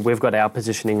 okay, well, we've got our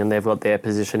positioning and they've got their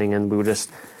positioning and we'll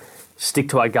just stick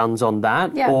to our guns on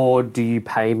that? Or do you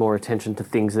pay more attention to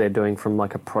things they're doing from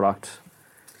like a product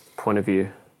point of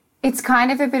view? It's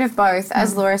kind of a bit of both.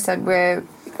 As Laura said,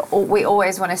 we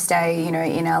always want to stay,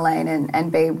 in our lane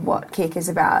and be what Kick is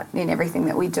about in everything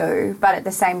that we do. But at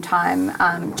the same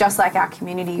time, just like our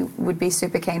community would be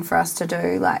super keen for us to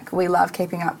do, like we love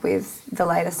keeping up with the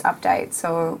latest updates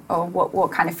or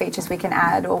what kind of features we can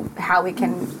add or how we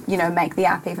can, make the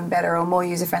app even better or more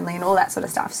user-friendly and all that sort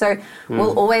of stuff. So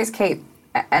we'll always keep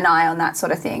an eye on that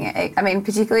sort of thing. I mean,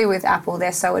 particularly with Apple,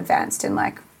 they're so advanced in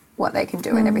like what they can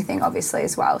do and everything, obviously,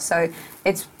 as well. So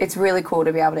it's really cool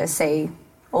to be able to see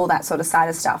all that sort of side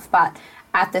of stuff. But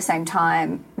at the same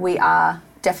time, we are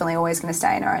definitely always going to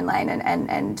stay in our own lane.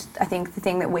 And I think the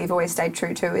thing that we've always stayed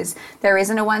true to is there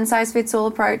isn't a one-size-fits-all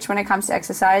approach when it comes to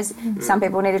exercise. Some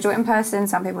people need to do it in person,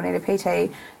 some people need a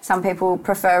PT, some people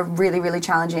prefer really, really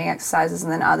challenging exercises,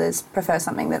 and then others prefer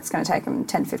something that's going to take them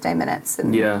 10, 15 minutes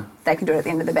and they can do it at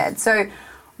the end of the bed. So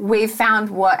we've found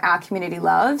what our community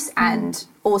loves, and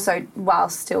also while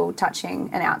still touching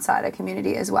an outsider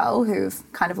community as well who've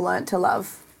kind of learnt to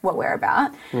love what we're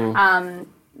about,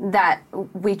 that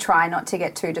we try not to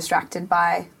get too distracted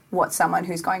by what someone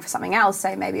who's going for something else,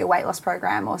 say maybe a weight loss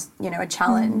program or a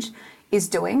challenge, is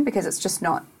doing, because it's just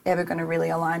not ever going to really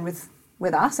align with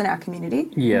us and our community.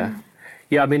 Yeah.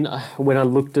 I mean, when I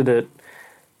looked at it,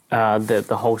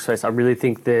 the whole space, I really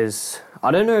think I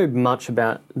don't know much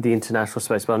about the international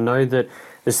space, but I know that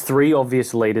there's 3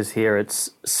 obvious leaders here.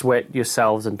 It's Sweat,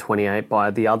 yourselves, and 28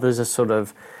 by. The others are sort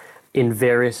of in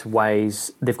various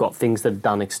ways, they've got things that are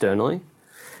done externally.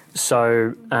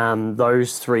 So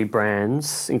those 3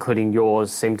 brands, including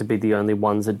yours, seem to be the only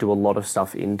ones that do a lot of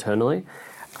stuff internally.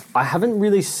 I haven't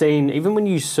really seen, even when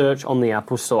you search on the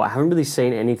Apple Store, I haven't really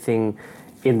seen anything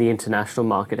in the international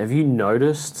market. Have you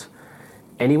noticed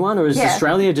anyone, or is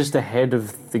Australia just ahead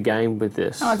of the game with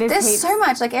this? Oh, there's so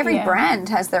much. Like every brand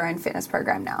has their own fitness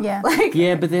program now.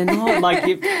 Yeah, but they're not like. Do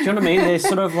you know what I mean? They're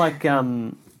sort of like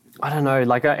I don't know.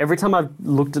 Like every time I've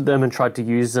looked at them and tried to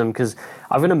use them, because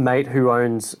I've got a mate who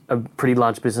owns a pretty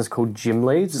large business called Gym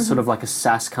Leads. It's sort of like a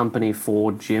SaaS company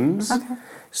for gyms. Okay.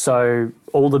 So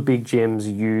all the big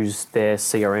gyms use their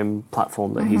CRM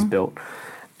platform that he's built,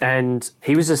 and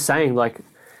he was just saying like,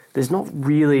 there's not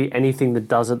really anything that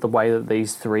does it the way that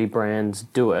these 3 brands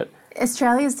do it.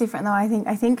 Australia is different though.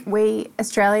 I think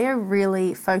Australia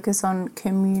really focus on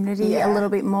community a little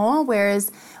bit more,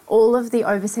 whereas all of the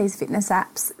overseas fitness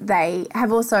apps, they have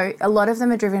also, a lot of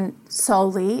them are driven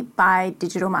solely by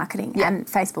digital marketing and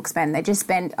Facebook spend. They just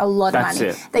spend a lot of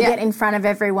money. They get in front of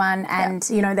everyone and,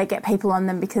 you know, they get people on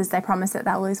them because they promise that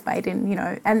they'll lose weight and, you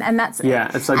know, and that's,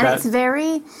 it's like and that, it's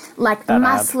very like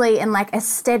muscly and like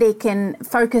aesthetic and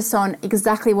focus on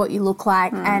exactly what you look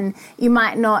like and you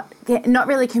might not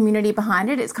really community behind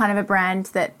it. It's kind of a brand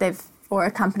that or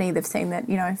a company, they've seen that,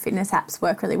 you know, fitness apps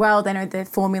work really well. They know the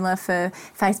formula for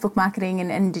Facebook marketing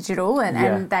and digital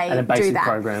and they and a basic do that.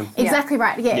 Program. Exactly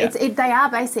right. Yeah. They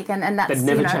are basic and that's, it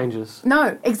never changes.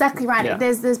 No, exactly right. Yeah.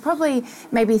 There's probably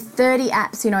maybe 30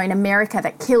 apps, you know, in America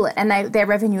that kill it and their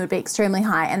revenue would be extremely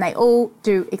high and they all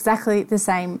do exactly the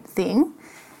same thing.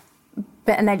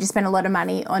 And they just spend a lot of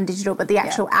money on digital, but the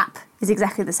actual app is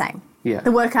exactly the same. Yeah. The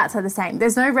workouts are the same.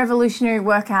 There's no revolutionary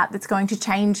workout that's going to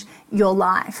change your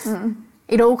life.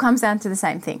 It all comes down to the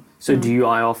same thing. So do you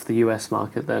eye off the US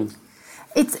market then?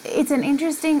 It's an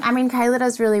interesting, I mean, Kayla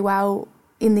does really well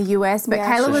in the US, but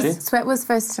Kayla Sweat was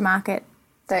first to market.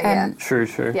 True.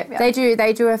 Yep.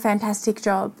 They do a fantastic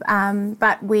job.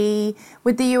 But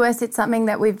with the US, it's something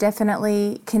that we've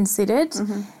definitely considered.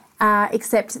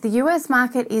 Except the US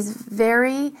market is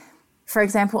very, for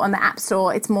example, on the App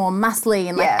Store, it's more muscly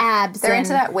and like abs. They're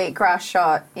into that wheatgrass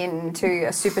shot into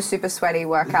a super, super sweaty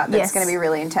workout that's going to be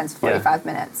really intense for 45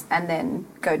 minutes and then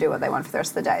go do what they want for the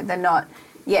rest of the day. They're not,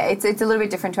 it's a little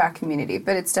bit different to our community,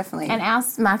 but it's definitely... And our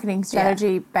marketing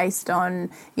strategy based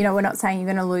on, you know, we're not saying you're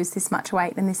going to lose this much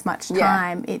weight in this much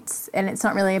time. It's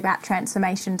not really about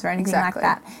transformations or anything like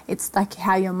that. It's like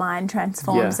how your mind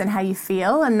transforms and how you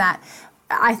feel and that...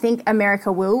 I think America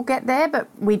will get there, but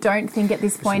we don't think at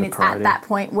this point it's at that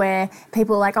point where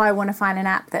people are like, oh, I want to find an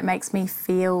app that makes me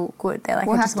feel good. They're like,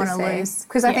 I just want to lose.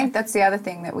 Because I think that's the other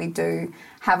thing that we do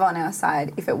have on our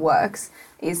side, if it works,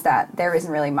 is that there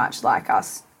isn't really much like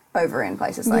us over in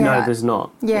places like that. No, there's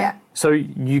not. Yeah. So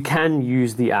you can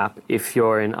use the app if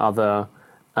you're in other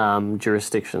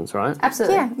jurisdictions, right?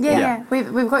 Absolutely. Yeah.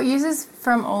 We've got users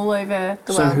from all over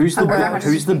the world. So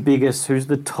who's the biggest, who's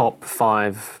the top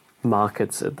 5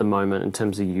 markets at the moment in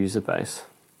terms of user base?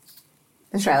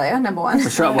 Australia, number 1.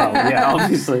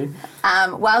 Obviously.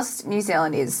 Whilst New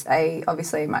Zealand is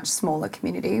obviously a much smaller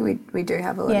community, we do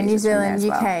have a lot of New users Zealand, from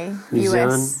there UK, as well. New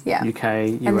US, Zealand, UK,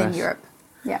 US. And then Europe.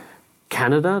 Yeah.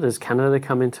 Canada, does Canada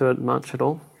come into it much at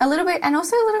all? A little bit, and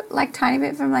also a little, like tiny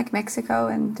bit from like Mexico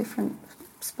and different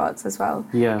spots as well.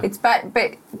 Yeah. But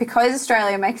because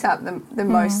Australia makes up the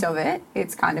most of it,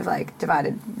 it's kind of like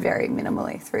divided very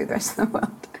minimally through the rest of the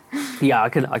world. Yeah, I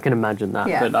can imagine that.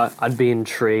 Yeah. But I'd be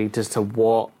intrigued as to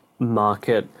what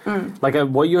market, like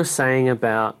what you're saying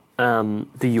about the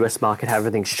US market, how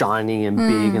everything's shiny and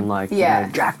big and like you know,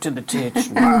 jack to the tits,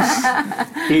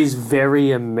 is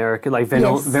very American, like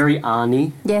very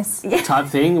Arnie type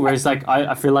thing. Whereas like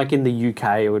I feel like in the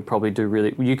UK it would probably do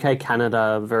really UK,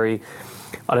 Canada, very,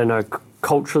 I don't know,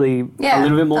 culturally a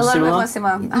little bit more similar.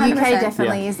 UK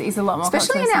definitely is a lot more,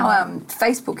 especially in our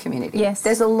Facebook community. Yes,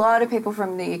 there's a lot of people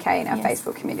from the UK in our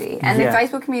Facebook community, and the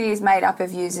Facebook community is made up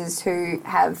of users who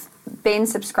have been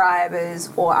subscribers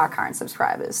or are current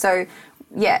subscribers. So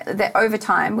over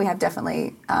time we have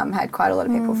definitely had quite a lot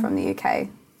of people from the UK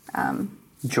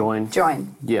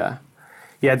join. Yeah,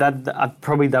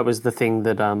 probably that was the thing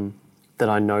that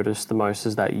I noticed the most,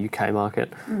 is that UK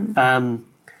market.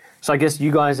 So I guess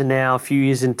you guys are now a few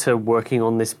years into working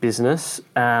on this business.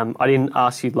 I didn't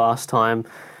ask you last time.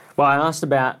 Well, I asked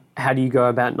about how do you go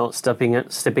about not stepping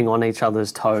on each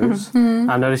other's toes.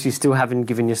 I noticed you still haven't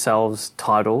given yourselves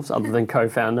titles other than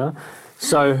co-founder.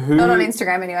 So not on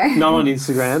Instagram anyway. Not on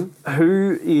Instagram.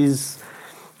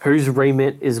 Whose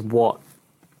remit is what?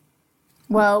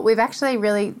 Well, we've actually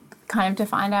really kind of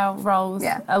defined our roles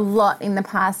a lot in the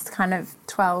past kind of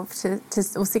 12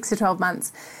 or 6 to 12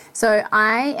 months. So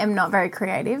I am not very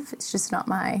creative. It's just not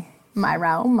my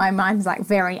realm. My mind's like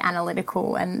very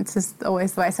analytical and it's just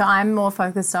always the way. So I'm more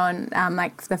focused on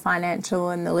like the financial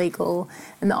and the legal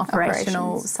and the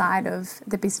operational side of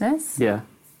the business. Yeah.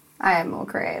 I am more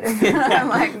creative. I'm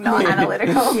like not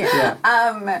analytical.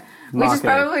 Which is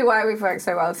probably why we've worked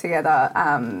so well together.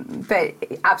 But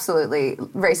absolutely,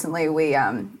 recently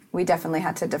we definitely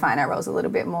had to define our roles a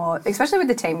little bit more, especially with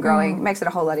the team growing. It makes it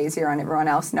a whole lot easier on everyone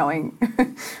else knowing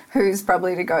who's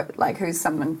probably to go, like who's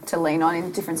someone to lean on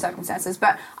in different circumstances.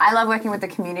 But I love working with the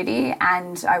community,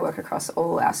 and I work across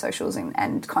all our socials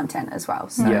and content as well.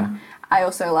 So I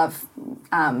also love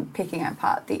picking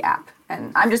apart the app.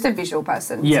 And I'm just a visual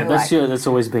person. Yeah, that's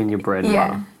always been your bread and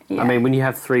butter. Yeah. I mean, when you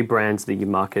have 3 brands that you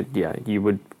market, you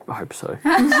would hope so.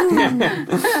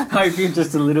 I hope you're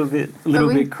just a little bit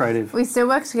creative. We still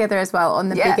work together as well on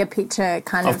the bigger picture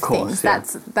kind of things. Yeah.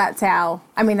 That's our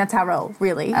role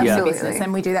really in the business,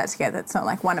 and we do that together. It's not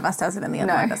like one of us does it and the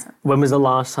other one doesn't. When was the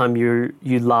last time you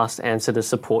last answered a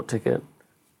support ticket?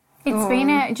 It's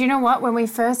been do you know what? When we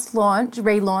first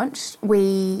relaunched,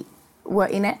 we were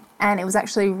in it. And it was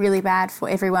actually really bad for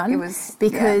everyone. It was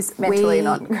because mentally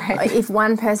not great. If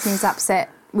one person is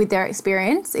upset with their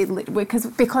experience,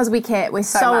 because we care, we're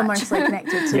so emotionally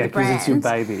connected to the brand. Yeah, because it's your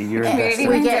baby. You're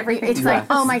invested. It's like,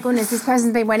 oh my goodness, this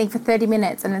person's been waiting for 30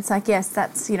 minutes, and it's like, yes,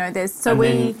 that's there's. So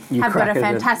we have got a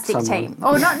fantastic team.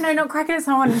 Oh, not cracking at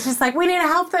someone. It's just like we need to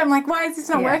help them. Like, why is this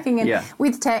not working? And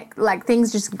with tech, like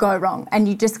things just go wrong, and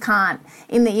you just can't.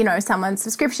 In the someone's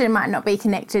subscription might not be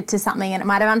connected to something, and it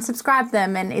might have unsubscribed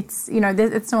them, and it's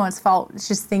it's no one's fault. It's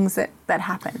just things that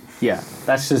happen. Yeah,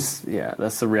 that's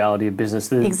the reality of business.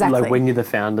 Exactly. Like when you're the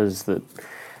founders, that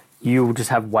you will just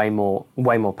have way more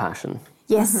passion.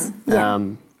 Yes.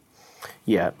 Mm-hmm.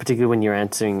 Particularly when you're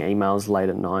answering emails late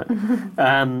at night.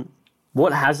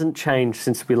 What hasn't changed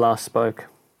since we last spoke?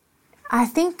 I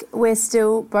think we're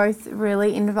still both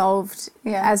really involved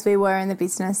as we were in the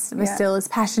business. We're still as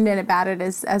passionate about it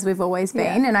as we've always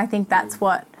been, and I think that's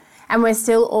and we're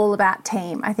still all about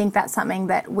team. I think that's something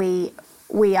that we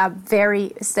are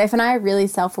Steph and I are really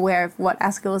self-aware of what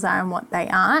our skills are and what they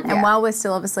aren't. And while we're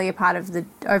still obviously a part of the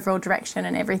overall direction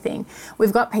and everything,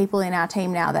 we've got people in our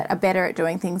team now that are better at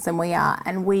doing things than we are.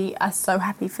 And we are so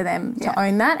happy for them to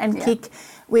own that. And Kik,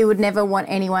 we would never want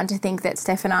anyone to think that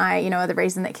Steph and I, are the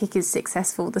reason that Kik is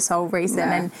successful, the sole reason.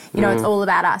 And, it's all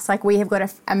about us. Like, we have got an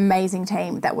amazing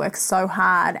team that works so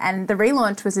hard. And the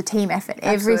relaunch was a team effort.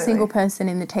 Absolutely. Every single person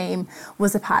in the team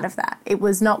was a part of that. It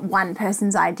was not one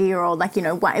person's idea or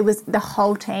it was the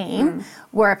whole team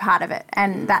were a part of it.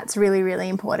 And that's really, really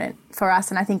important for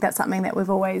us. And I think that's something that we've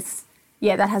always...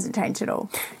 Yeah, that hasn't changed at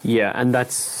all. Yeah, and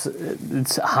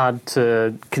it's hard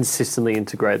to consistently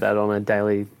integrate that on a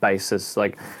daily basis.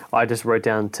 Like, I just wrote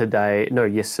down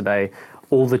yesterday,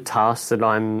 all the tasks that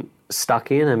I'm stuck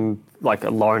in, and like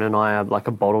Lauren and I are like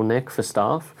a bottleneck for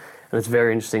staff. And it's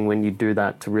very interesting when you do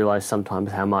that to realise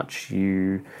sometimes how much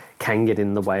you can get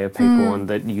in the way of people and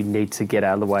that you need to get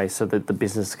out of the way so that the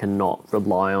business cannot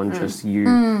rely on just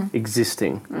you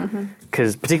existing.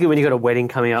 Because particularly when you've got a wedding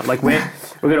coming up, like we've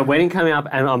got a wedding coming up,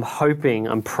 and I'm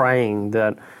praying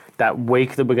that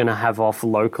week that we're going to have off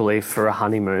locally for a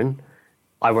honeymoon,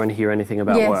 I won't hear anything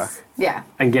about work. Yeah.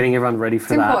 And getting everyone ready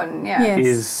for it's important,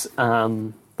 is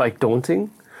daunting,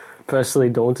 personally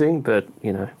daunting, but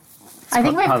I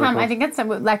think it's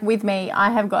like with me,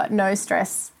 I have got no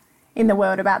stress in the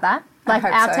world about that. Like,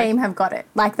 our team have got it.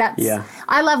 Like, that's... Yeah.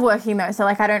 I love working, though, so,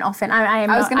 like, I don't often... I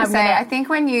was going to say, I think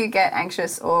when you get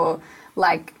anxious or,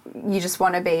 like, you just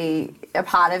want to be a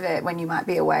part of it when you might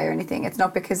be away or anything, it's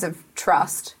not because of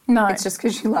trust. No. It's just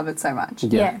because you love it so much.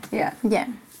 Yeah,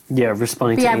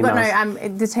 responding to emails. I've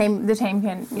got the team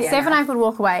can... Steph and I could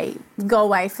go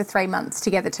away for 3 months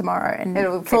together tomorrow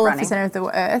and fall off the centre of the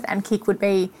earth, and Kik would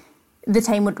be... The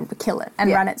team would kill it and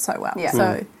run it so well. Yeah.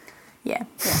 So... Yeah.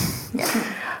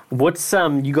 What's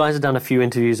you guys have done a few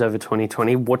interviews over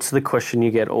 2020. What's the question you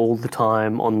get all the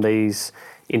time on these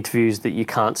interviews that you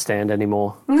can't stand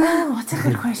anymore? What's a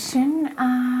good question?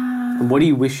 What do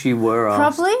you wish you were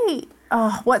asked? Probably.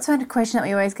 What's one question that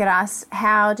we always get asked?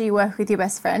 How do you work with your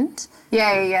best friend?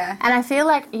 Yeah. And I feel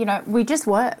like, we just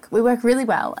work. We work really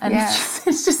well. And it's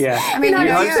just I mean,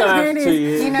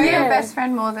 you know your best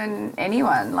friend more than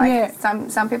anyone. Like,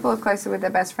 some people are closer with their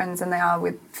best friends than they are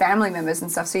with family members and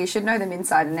stuff. So you should know them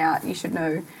inside and out. You should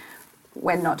know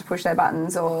when not to push their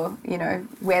buttons or,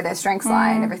 where their strengths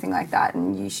lie and everything like that.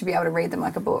 And you should be able to read them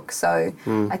like a book. So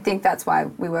I think that's why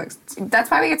we work.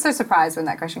 That's why we get so surprised when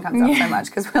that question comes up so much,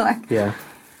 because we're like... Yeah.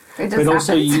 But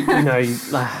also,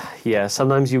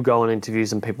 sometimes you go on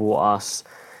interviews and people will ask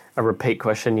a repeat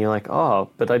question. And you're like,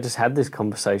 but I just had this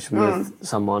conversation with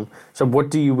someone. So what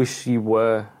do you wish you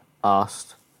were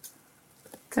asked?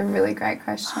 It's a really great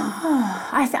question.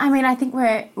 I think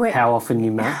we're... How often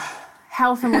you match?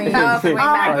 How often we match? Oh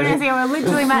my goodness, we're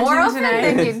literally matching more often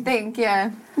today. than you'd think,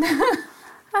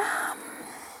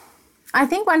 I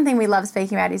think one thing we love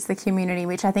speaking about is the community,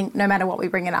 which I think no matter what we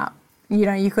bring it up,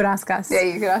 you could ask us. Yeah,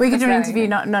 you could ask us. We could do an interview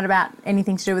not about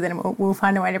anything to do with it, and we'll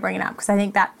find a way to bring it up, because I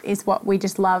think that is what we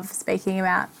just love speaking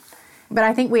about. But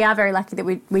I think we are very lucky that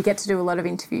we get to do a lot of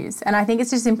interviews. And I think it's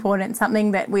just important.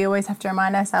 Something that we always have to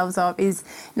remind ourselves of is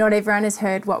not everyone has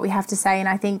heard what we have to say. And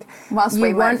I think... Whilst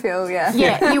we won't feel,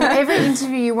 every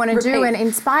interview you want to do and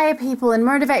inspire people and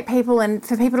motivate people and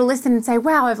for people to listen and say,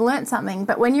 wow, I've learnt something.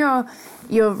 But when you're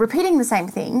repeating the same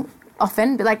thing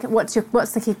often, but like, what's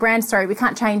the Kick brand story? We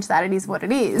can't change that. It is what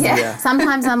it is. Yeah.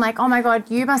 Sometimes I'm like, oh my God,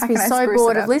 you must be so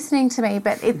bored of listening to me,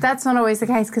 but that's not always the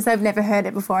case because they've never heard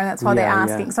it before and that's why they're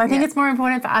asking. So I think it's more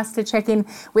important for us to check in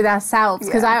with ourselves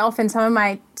because I often, some of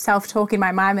my self-talk in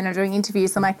my mind when I'm doing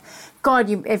interviews, I'm like, God,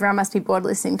 everyone must be bored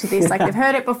listening to this. Like, they've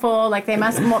heard it before. Like, they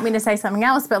must want me to say something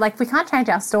else. But, like, we can't change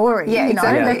our story. Yeah,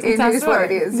 exactly. It is what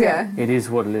it is, It is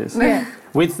what it is. Yeah.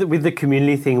 With the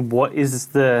community thing, what is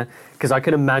the... Because I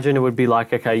can imagine it would be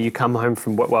like, okay, you come home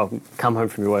from work. Well, come home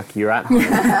from your work, you're at home.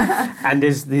 And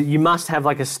you must have,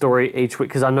 like, a story each week.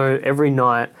 Because I know every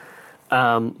night,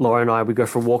 Laura and I, we go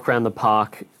for a walk around the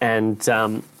park and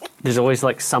there's always,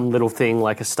 like, some little thing,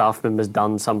 like a staff member's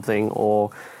done something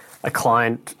or... a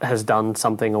client has done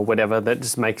something or whatever that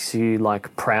just makes you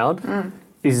like proud.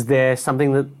 Is there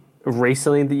something that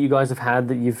recently that you guys have had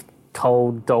that you've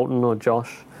told Dalton or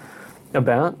Josh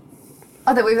about?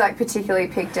 Oh, that we've like particularly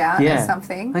picked out as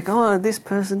something. Like, oh, this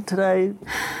person today.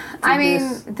 I mean,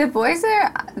 the boys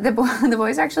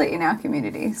are actually in our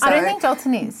community. So. I don't think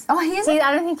Dalton is. Oh, he is.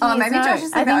 I don't think he is. Oh, maybe Josh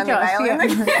is the only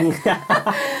male in the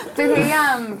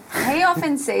But he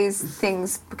often sees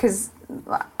things because.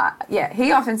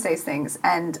 He often sees things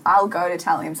and I'll go to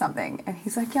tell him something and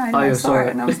he's like, yeah, I know, I saw it.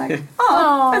 And I was like,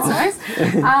 that's nice.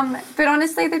 But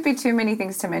honestly, there'd be too many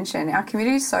things to mention. Our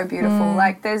community is so beautiful.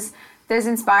 Like there's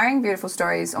inspiring, beautiful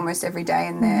stories almost every day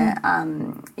in there.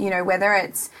 You know, whether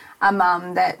it's a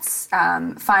mum that's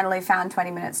finally found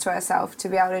 20 minutes to herself to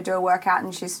be able to do a workout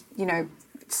and she's, you know,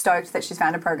 stoked that she's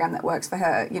found a program that works for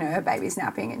her. You know, her baby's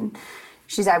napping and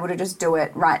she's able to just do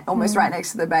it almost right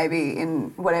next to the baby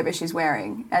in whatever she's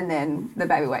wearing, and then the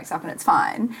baby wakes up and it's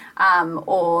fine.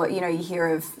 Or, you know, you hear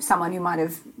of someone who might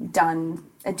have done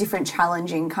a different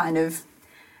challenging kind of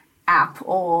app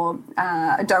or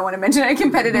I don't want to mention any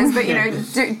competitors, but, you know,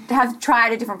 have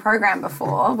tried a different program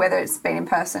before, whether it's been in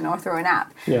person or through an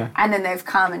app. Yeah. And then they've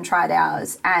come and tried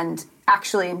ours and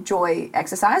actually enjoy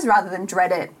exercise rather than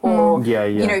dread it or,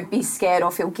 you know, be scared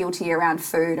or feel guilty around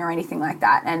food or anything like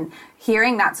that. And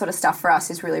hearing that sort of stuff for us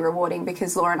is really rewarding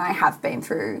because Laura and I have been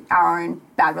through our own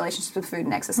bad relationships with food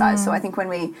and exercise. So I think when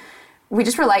we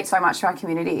just relate so much to our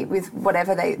community with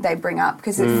whatever they bring up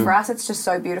because for us it's just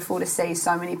so beautiful to see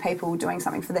so many people doing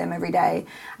something for them every day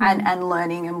and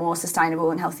learning a more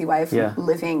sustainable and healthy way of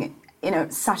living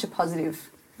in such a positive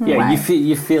way. way. You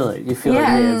feel it. You feel it.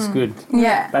 Yeah, it's good.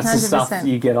 Yeah. That's 100%. The stuff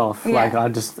you get off. Yeah. Like,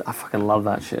 I fucking love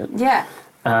that shit. Yeah.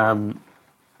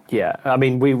 Yeah, I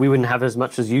mean, we wouldn't have as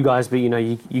much as you guys, but, you know,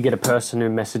 you get a person who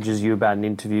messages you about an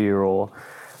interview or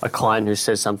a client who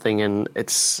says something and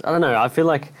it's, I don't know, I feel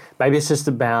like maybe it's just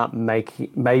about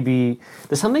maybe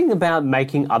there's something about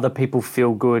making other people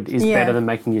feel good is better than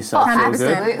making yourself feel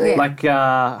absolutely. good. Like,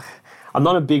 I'm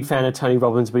not a big fan of Tony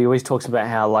Robbins, but he always talks about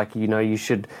how, like, you know, you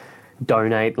should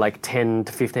donate like 10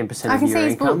 to 15% of your income. I can see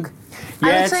his book. Yeah,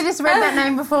 I actually just read that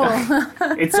name before.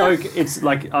 It's okay. It's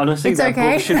like, honestly, that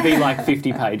book should be like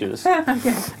 50 pages.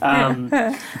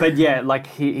 But yeah, like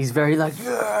he's very like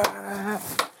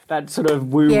that sort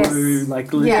of woo-woo,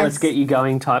 like let's get you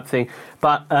going type thing.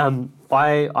 But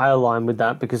I align with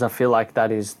that because I feel like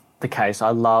that is the case. I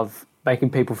love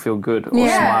making people feel good or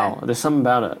smile. There's something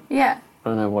about it. Yeah. I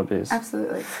don't know what it is.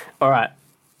 Absolutely. All right.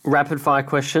 Rapid fire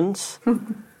questions.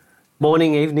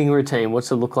 Morning, evening routine. What's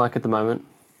it look like at the moment?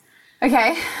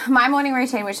 Okay, my morning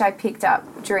routine, which I picked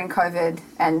up during COVID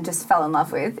and just fell in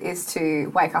love with, is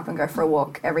to wake up and go for a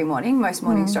walk every morning. Most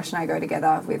mornings, Josh and I go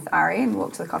together with Ari and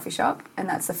walk to the coffee shop, and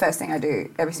that's the first thing I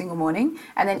do every single morning.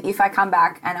 And then if I come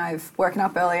back and I've woken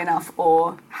up early enough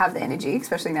or have the energy,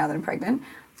 especially now that I'm pregnant,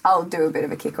 I'll do a bit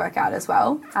of a kick workout as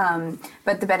well.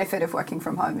 But the benefit of working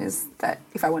from home is that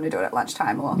if I want to do it at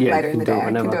lunchtime or later in the day,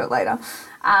 I can do it later.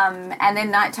 And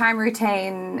then nighttime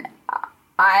routine,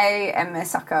 I am a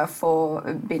sucker for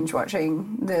binge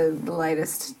watching the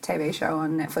latest TV show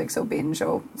on Netflix or Binge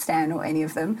or Stan or any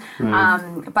of them.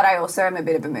 But I also am a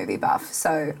bit of a movie buff.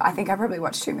 So I think I probably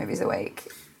watch 2 movies a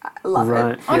week. I love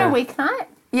it. On a weeknight?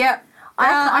 Yep.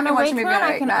 On a weeknight,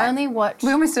 I can only watch.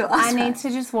 We almost did it last I need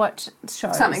to just watch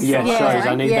shows. Something. Yeah, shows.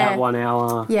 I need that 1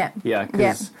 hour. Yeah. Yeah.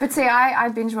 But see, I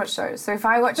binge watch shows. So if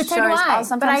I watch shows, I'll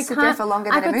sometimes sit there for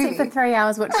longer than a movie. I could sit for 3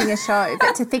 hours watching a show,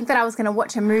 but to think that I was going to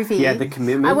watch a movie. Yeah, the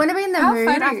commitment. I want to be in the mood.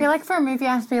 Funny. I feel like for a movie,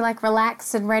 I have to be like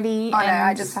relaxed and ready. Oh, no,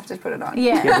 I just have to put it on.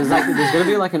 Yeah. There's going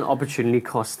to be like an opportunity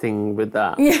cost thing with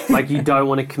that. Yeah. Like you don't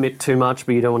want to commit too much,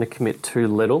 but you don't want to commit too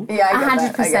little. Yeah, I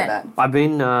get 100%. that. I've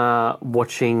been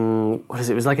watching, what is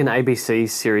it? It was like an ABC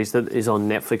series that is on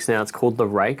Netflix now. It's called The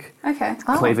Rake. Okay.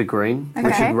 Cleaver Green. Okay.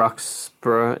 Richard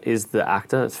Roxburgh is the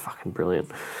actor. It's fucking brilliant.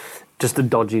 Just a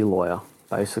dodgy lawyer,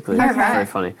 basically. Okay. Very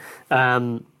funny.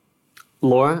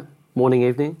 Laura, Morning,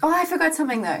 evening? Oh, I forgot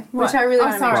something though, which I really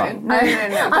want to mention. No.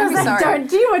 I was like,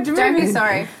 don't you watch movies? Don't be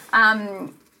sorry.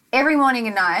 Every morning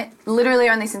and night, literally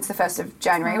only since the 1st of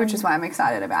January, which is why I'm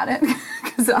excited about it,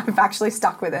 because I've actually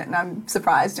stuck with it and I'm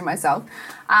surprised in myself.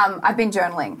 I've been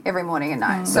journaling every morning and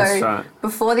night. So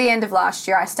before the end of last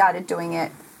year, I started doing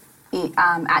it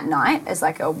at night as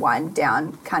like a wind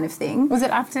down kind of thing. Was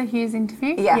it after Hugh's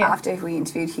interview? Yeah, after we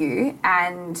interviewed Hugh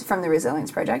and from the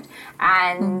Resilience Project.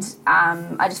 And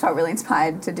I just felt really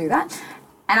inspired to do that.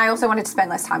 And I also wanted to spend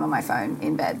less time on my phone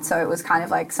in bed. So it was kind of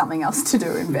like something else to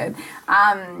do in bed.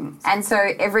 And so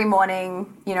every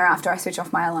morning, you know, after I switch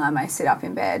off my alarm, I sit up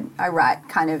in bed. I write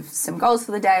kind of some goals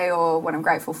for the day or what I'm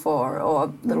grateful for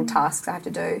or little tasks I have to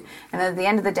do. And then at the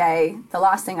end of the day, the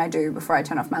last thing I do before I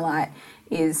turn off my light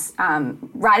is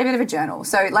write a bit of a journal.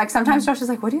 So like sometimes Josh is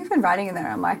like, what have you been writing in there?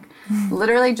 I'm like,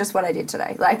 literally just what I did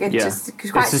today. Like it's just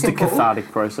quite It's just simple. a cathartic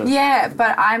process. Yeah,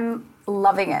 but I'm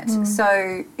loving it.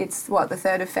 So it's the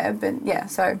 3rd of Feb and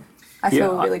so I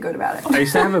feel really good about it. I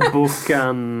used to have a book,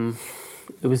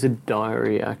 it was a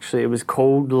diary actually. It was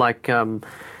called like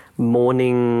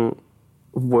Morning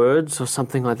Words or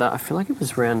something like that. I feel like it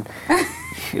was around,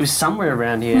 it was somewhere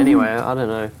around here anyway, I don't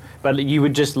know. But you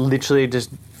would just literally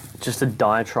just a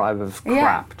diatribe of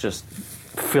crap, just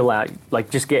fill out, like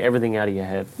just get everything out of your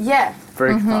head. Yeah.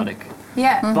 Very cathartic.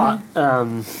 Yeah. But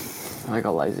I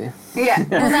got lazy. Yeah,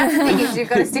 well that's the thing is you've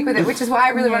got to stick with it, which is why I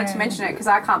really wanted to mention it because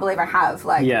I can't believe I have.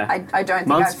 Like, I don't think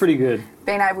Mine's I've pretty good.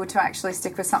 been able to actually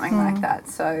stick with something like that.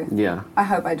 So I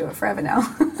hope I do it forever now.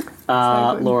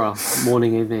 Laura,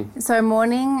 morning, evening. So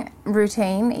morning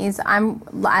routine is I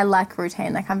like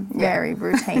routine. Like I'm very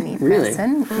routine-y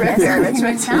person.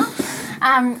 Yes,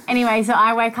 anyway, so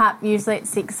I wake up usually at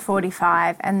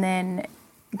 6:45 and then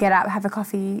get up, have a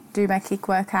coffee, do my kick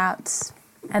workouts,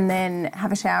 and then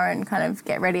have a shower and kind of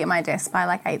get ready at my desk by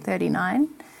like 8:39.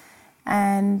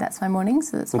 And that's my morning,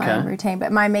 so that's my routine.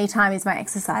 But my me time is my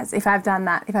exercise. If I've done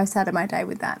that, if I've started my day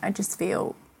with that, I just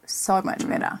feel so much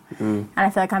better. And I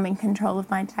feel like I'm in control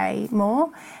of my day more.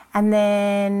 And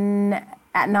then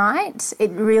at night,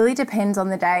 it really depends on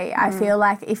the day. I feel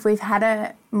like if we've had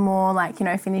a more like, you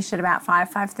know, finished at about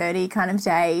 5:30 kind of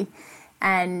day,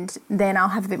 and then I'll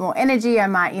have a bit more energy. I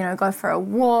might, you know, go for a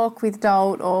walk with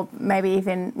Dolt, or maybe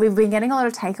even we've been getting a lot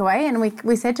of takeaway, and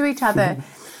we said to each other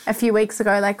a few weeks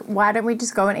ago, like, why don't we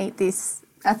just go and eat this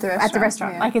at the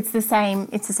restaurant? Like it's the same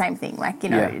thing. Like, you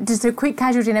know, just a quick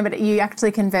casual dinner, but you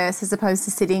actually converse as opposed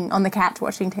to sitting on the couch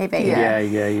watching TV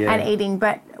and eating.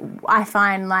 But I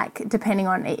find like depending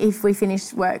on if we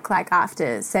finish work like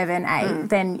after 7, 8,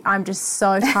 then I'm just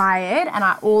so tired and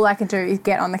all I can do is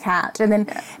get on the couch. And then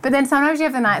but then sometimes you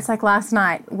have the nights like last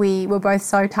night we were both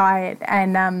so tired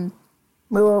and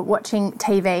we were watching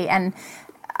TV and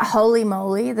holy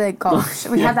moly, the golf.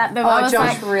 We had that.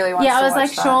 Josh really wants to watch that. I was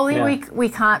like, surely we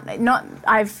can't. Not.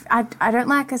 I don't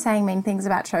like saying mean things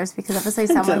about shows because obviously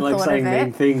someone thought of it.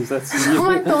 Mean things.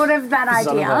 Someone thought of that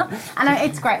idea, and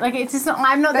it's great. Like it's just not.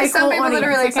 I'm not their core audience. There's some people that are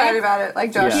really excited about it,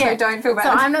 like Josh. So don't feel bad.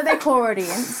 So I'm not their core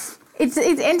audience. It's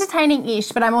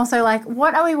entertaining-ish, but I'm also like,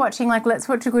 what are we watching? Like, let's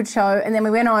watch a good show. And then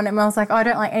we went on and I was like, I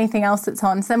don't like anything else that's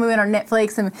on. So then we went on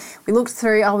Netflix and we looked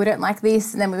through, we don't like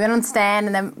this. And then we went on Stan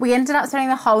and then we ended up spending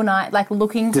the whole night, like,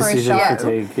 looking for a show.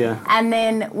 Decision fatigue, And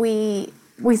then we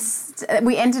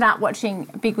ended up watching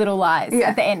Big Little Lies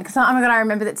at the end because oh my god, I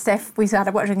remember that we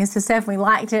started watching this for Steph and we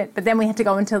liked it, but then we had to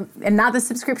go into another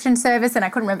subscription service and I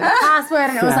couldn't remember the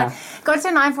password and it was like got to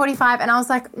 9:45 and I was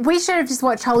like, we should have just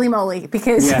watched Holy Moly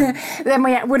because then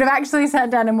we would have actually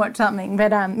sat down and watched something.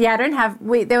 But I don't have.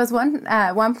 There was one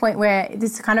point where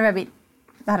this is kind of a bit,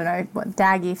 I don't know what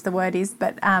daggy if the word is,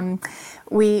 but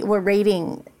we were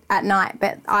reading at night,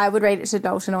 but I would read it to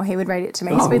Dalton or he would read it to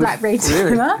me, so we'd like read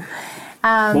together.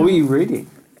 What were you reading?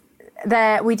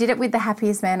 We did it with The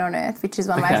Happiest Man on Earth, which is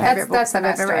one of my favourite books I've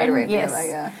ever read. Yes.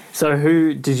 Really, So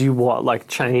who did you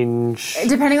change?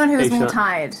 Depending on who was more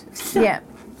tired. Yeah.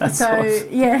 That's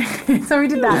awesome. So we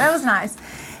did that. That was nice.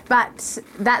 But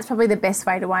that's probably the best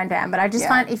way to wind down. But I just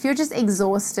find if you're just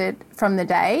exhausted from the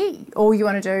day, all you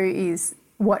want to do is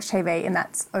watch TV and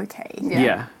that's okay.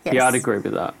 Yeah, I'd agree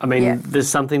with that. I mean, there's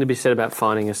something to be said about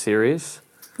finding a series.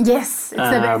 Yes, it's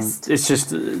the best. It's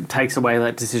just it takes away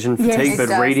that decision fatigue, but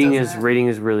reading is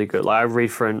really good. Like I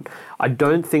read I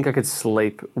don't think I could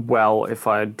sleep well if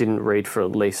I didn't read for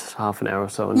at least half an hour or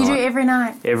so a night. You do every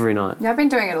night? Every night. Yeah, I've been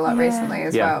doing it a lot recently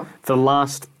as well. For the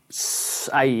last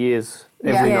 8 years,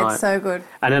 every night. Yeah, it's so good.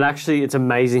 And it's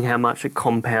amazing how much it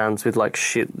compounds with like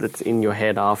shit that's in your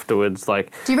head afterwards.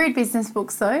 Like, do you read business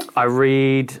books though?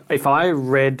 If I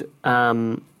read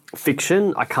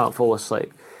fiction, I can't fall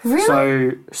asleep.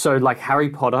 Really? So like Harry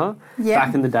Potter,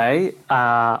 back in the day,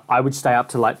 I would stay up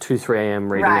to like 2, 3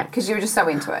 a.m. reading it. Right, because you were just so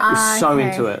into it. So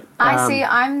into it. I see,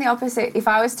 I'm the opposite. If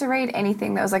I was to read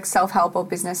anything that was like self-help or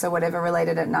business or whatever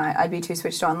related at night, I'd be too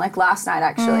switched on. Like last night,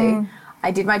 actually, I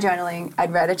did my journaling,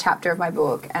 I'd read a chapter of my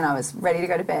book, and I was ready to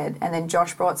go to bed, and then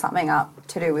Josh brought something up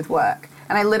to do with work.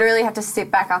 And I literally had to sit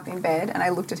back up in bed, and I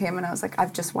looked at him and I was like,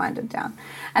 I've just winded down.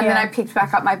 And then I picked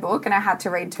back up my book, and I had to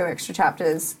read 2 extra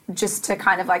chapters just to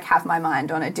kind of like have my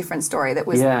mind on a different story that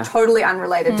was totally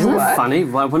unrelated to work. Funny?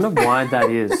 I wonder why that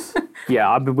is.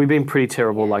 We've been pretty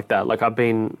terrible like that. Like I've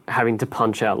been having to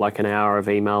punch out like an hour of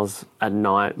emails at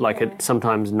night, like at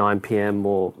sometimes 9 p.m.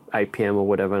 or 8 p.m. or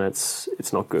whatever, and it's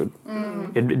not good.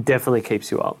 It definitely keeps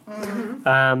you up.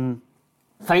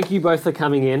 Thank you both for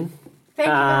coming in. Thank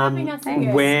you for having us.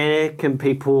 Where can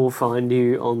people find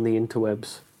you on the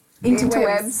interwebs?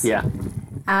 Interwebs? Yeah.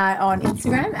 On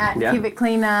Instagram at Cubic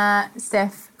Cleaner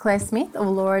Steph Claire Smith or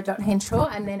Laura.Henshaw,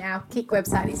 and then our Kik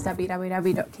website is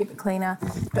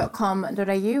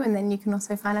www.cubiccleaner.com.au, and then you can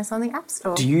also find us on the App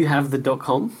Store. Do you have the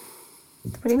 .com?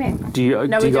 What do you mean? Do you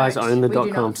guys own the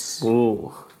we .com?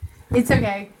 Ooh. It's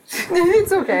okay.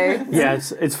 It's okay. Yeah,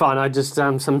 it's fine. I just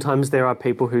sometimes there are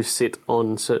people who sit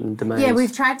on certain domains. Yeah,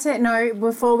 we've tried to. No,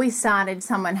 before we started,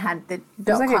 someone had the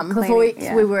 .com. Like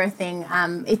before we were a thing,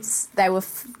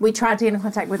 we tried to get in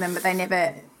contact with them, but they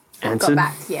never got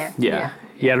back. Yeah,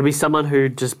 it'll be someone who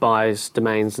just buys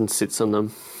domains and sits on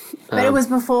them. But it was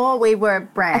before we were a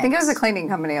brand. I think it was a cleaning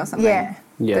company or something. Yeah.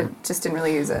 That just didn't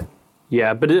really use it.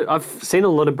 Yeah, but I've seen a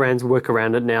lot of brands work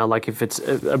around it now. Like if it's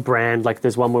a brand, like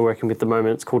there's one we're working with at the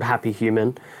moment, it's called Happy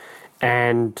Human.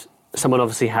 And someone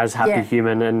obviously has Happy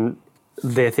Human, and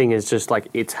their thing is just like,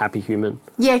 it's Happy Human.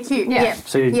 Yeah, cute. Yeah.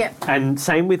 So, and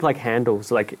same with like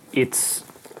handles, like it's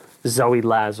Zoe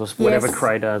Laz or whatever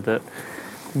creator that,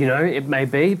 you know, it may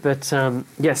be. But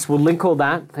yes, we'll link all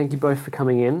that. Thank you both for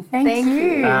coming in. Thank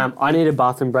you. I need a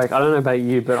bathroom break. I don't know about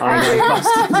you, but I'm very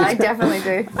busted. I definitely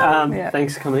do.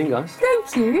 Thanks for coming in, guys.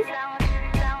 Thank you.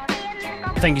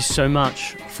 Thank you so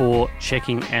much for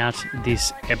checking out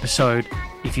this episode.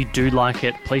 If you do like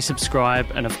it, please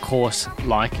subscribe, and of course,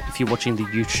 like if you're watching the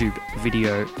YouTube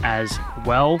video as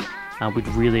well. We'd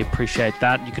really appreciate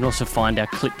that. You can also find our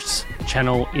Clips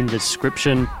channel in the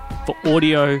description. For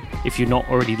audio, if you're not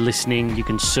already listening, you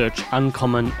can search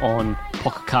Uncommon on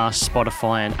Pocket Casts,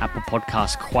 Spotify and Apple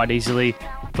Podcasts quite easily.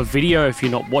 For video, if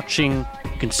you're not watching,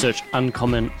 you can search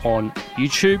Uncommon on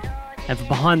YouTube. And for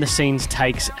behind the scenes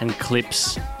takes and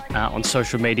clips on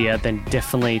social media, then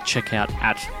definitely check out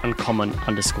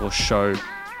 @uncommon_show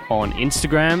on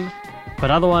Instagram.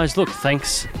 But otherwise, look,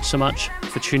 thanks so much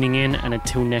for tuning in, and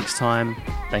until next time,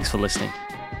 thanks for listening.